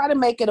 and we try to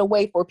make it a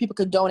way for people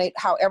to donate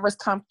however is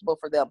comfortable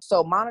for them.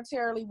 So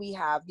monetarily, we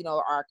have, you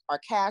know, our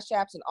cash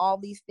apps and all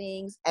these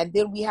things. And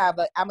then we have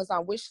an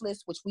Amazon wish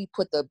list, which we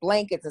put the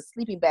blankets and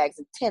sleeping bags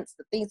and tents,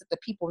 the things that the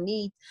people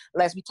need,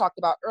 as we talked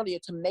about earlier,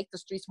 to make the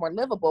streets more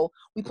livable.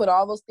 We put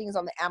all those things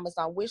on the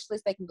Amazon wish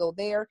list. They can go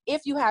there.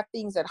 If you have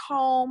things at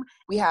home,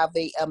 we have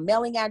a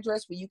mailing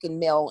address where you can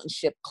mail and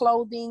ship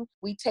clothing.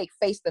 We take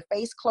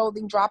face-to-face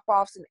clothing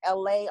drop-offs in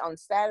LA on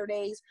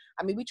Saturdays.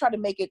 I mean, we try to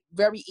make it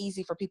very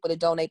easy for people to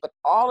donate, but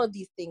all of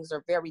these things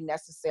are very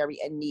necessary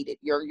and needed.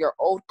 Your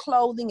old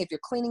clothing, if you're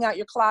cleaning out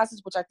your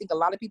closets, which I think a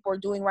lot of people are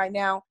doing right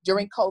now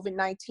during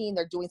COVID-19,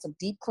 they're doing some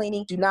deep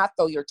cleaning. Do not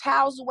throw your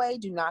towels away.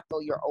 Do not throw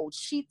your old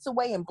sheets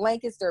away and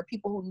blankets. There are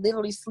people who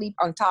literally sleep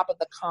on top of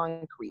the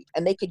concrete,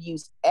 and they could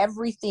use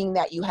everything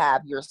that you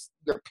have, your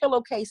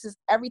pillowcases,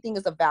 everything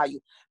is of value.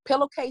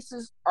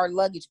 Pillowcases are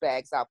luggage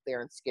bags out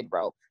there in Skid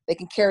Row. They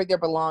can carry their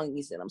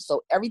belongings in them.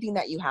 So everything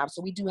that you have.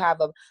 So we do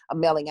have a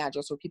mailing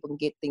address where people can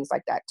get things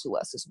like that to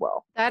us as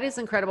well. That is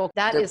incredible.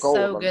 That They're is so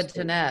gold good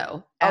to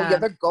know. Oh, yeah,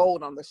 they're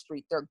gold on the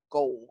street. They're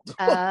gold.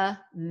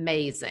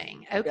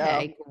 Amazing.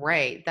 Okay,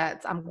 great.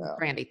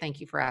 Brandy,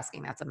 thank you for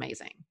asking. That's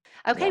amazing.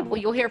 Okay, well,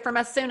 you'll hear from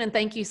us soon, and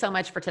thank you so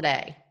much for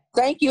today.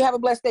 Thank you. Have a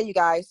blessed day, you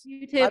guys.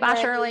 You too.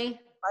 Bye, Shirley.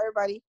 Bye,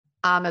 everybody.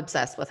 I'm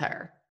obsessed with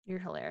her. You're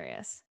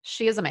hilarious.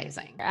 She is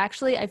amazing.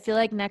 Actually, I feel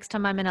like next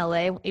time I'm in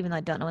LA, even though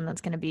I don't know when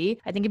that's going to be,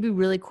 I think it'd be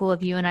really cool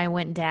if you and I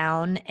went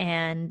down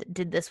and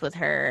did this with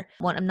her.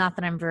 Not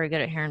that I'm very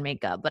good at hair and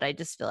makeup, but I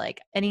just feel like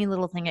any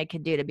little thing I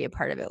could do to be a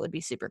part of it would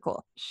be super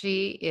cool.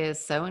 She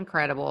is so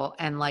incredible.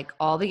 And like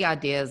all the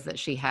ideas that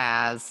she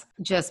has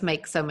just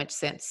make so much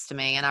sense to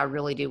me. And I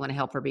really do want to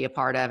help her be a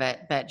part of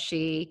it. But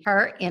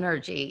her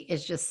energy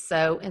is just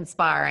so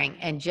inspiring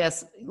and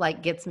just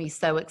like gets me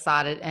so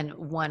excited and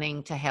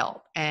wanting to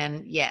help.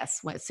 And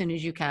yes, as soon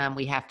as you come,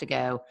 we have to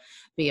go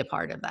be a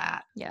part of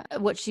that. Yeah.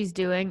 What she's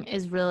doing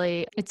is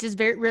really, it's just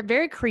very,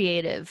 very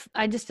creative.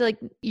 I just feel like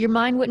your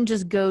mind wouldn't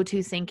just go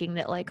to thinking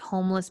that like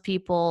homeless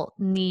people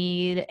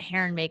need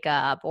hair and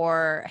makeup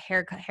or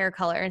hair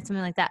color and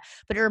something like that.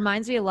 But it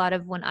reminds me a lot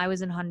of when I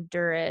was in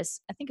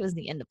Honduras. I think it was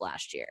the end of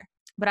last year.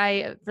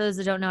 But for those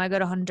that don't know, I go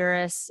to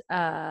Honduras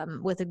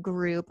with a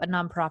group, a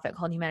nonprofit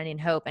called Humanity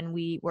and Hope, and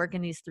we work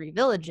in these 3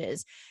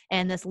 villages.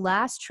 And this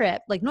last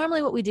trip, like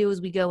normally what we do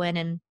is we go in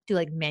and do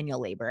like manual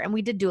labor. And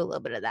we did do a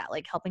little bit of that,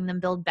 like helping them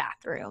build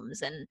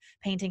bathrooms and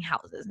painting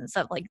houses and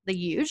stuff like the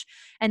huge.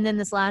 And then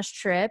this last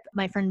trip,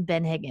 my friend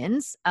Ben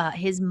Higgins,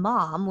 his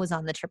mom was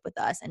on the trip with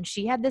us, and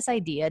she had this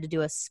idea to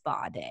do a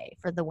spa day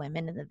for the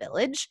women in the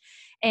village.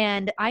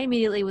 And I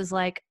immediately was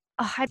like,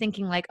 I'm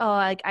thinking like,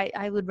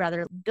 I would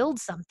rather build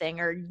something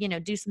or,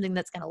 do something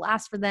that's going to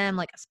last for them,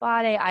 like a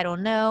spa day. I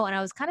don't know. And I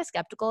was kind of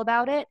skeptical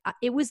about it.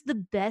 It was the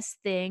best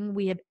thing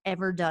we have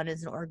ever done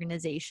as an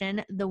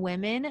organization. The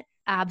women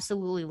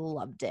absolutely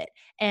loved it.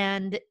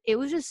 And it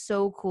was just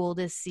so cool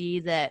to see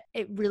that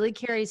it really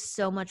carries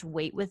so much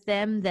weight with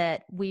them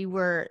that we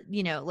were,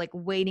 like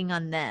waiting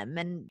on them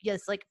and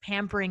just like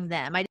pampering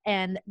them.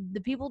 And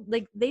the people,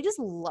 like, they just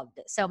loved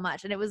it so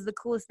much. And it was the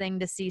coolest thing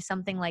to see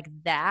something like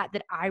that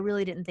I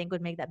really didn't think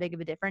would make that big of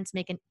a difference,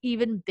 make an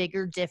even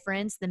bigger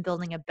difference than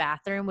building a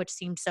bathroom, which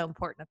seemed so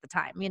important at the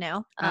time,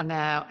 I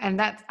know.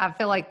 And I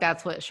feel like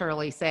that's what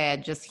Shirley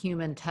said, just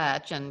human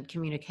touch and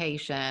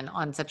communication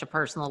on such a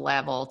personal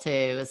level too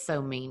is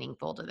so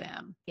meaningful to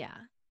them. Yeah,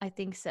 I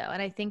think so.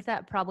 And I think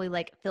that probably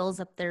like fills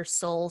up their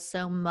soul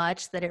so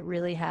much that it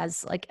really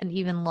has like an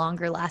even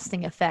longer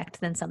lasting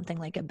effect than something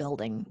like a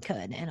building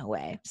could in a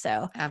way.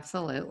 So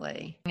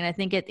absolutely. And I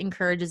think it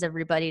encourages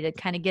everybody to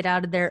kind of get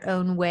out of their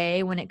own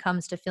way when it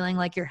comes to feeling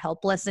like you're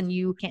helpless and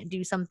you can't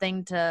do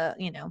something to,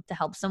 to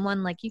help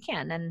someone like you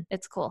can. And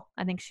it's cool.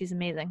 I think she's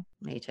amazing.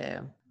 Me too.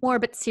 More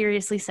but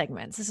seriously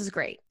segments. This is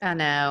great. I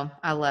know.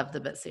 I love the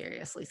but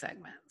seriously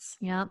segments.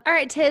 Yeah. All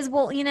right, Tiz.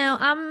 Well,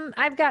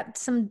 I've got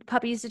some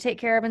puppies to take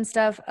care of and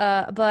stuff,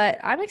 but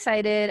I'm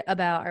excited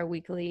about our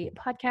weekly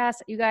podcast.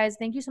 You guys,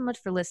 thank you so much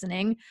for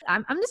listening.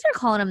 I'm just start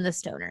calling them the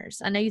Stoners.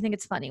 I know you think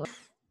it's funny,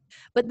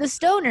 but the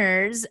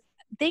Stoners.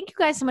 Thank you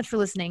guys so much for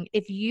listening.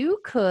 If you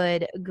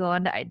could go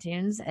onto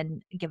iTunes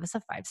and give us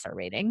a 5-star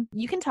rating,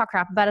 you can talk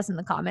crap about us in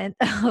the comment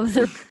if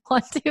you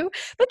want to,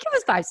 but give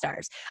us 5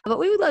 stars. But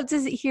we would love to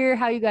hear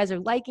how you guys are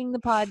liking the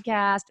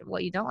podcast,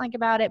 what you don't like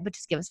about it, but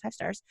just give us 5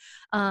 stars.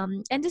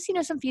 And just,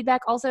 some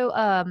feedback. Also,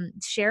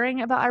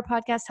 sharing about our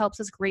podcast helps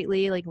us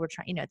greatly. Like we're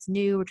trying, it's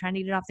new. We're trying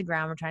to get it off the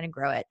ground. We're trying to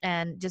grow it.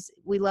 And just,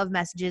 we love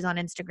messages on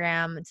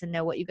Instagram to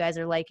know what you guys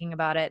are liking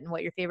about it and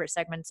what your favorite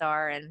segments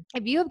are. And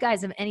if you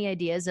guys have any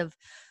ideas of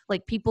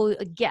like people,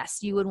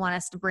 guests you would want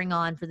us to bring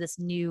on for this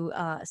new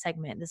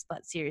segment, this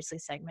But Seriously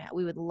segment,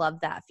 we would love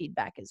that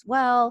feedback as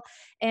well.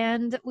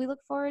 And we look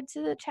forward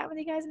to chat with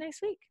you guys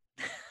next week.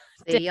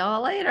 See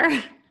y'all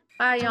later.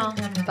 Bye, y'all.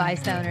 Bye,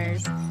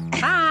 Stoners.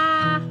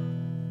 Bye.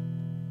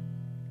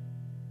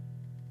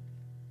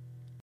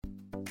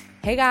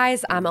 Hey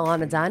guys, I'm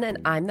Alana Dunn, and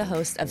I'm the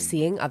host of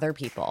Seeing Other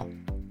People.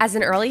 As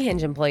an early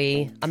Hinge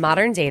employee, a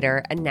modern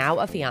dater, and now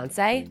a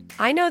fiance,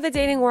 I know the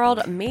dating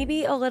world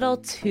maybe a little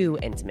too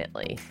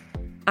intimately.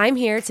 I'm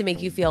here to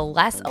make you feel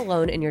less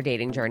alone in your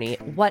dating journey,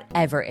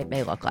 whatever it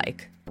may look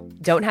like.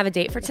 Don't have a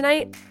date for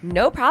tonight?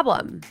 No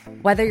problem.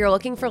 Whether you're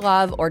looking for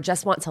love or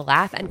just want to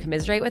laugh and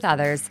commiserate with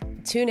others,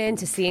 tune in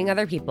to Seeing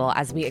Other People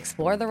as we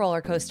explore the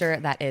roller coaster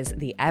that is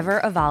the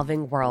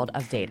ever-evolving world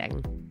of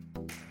dating.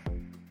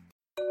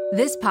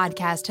 This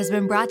podcast has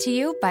been brought to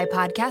you by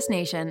Podcast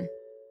Nation.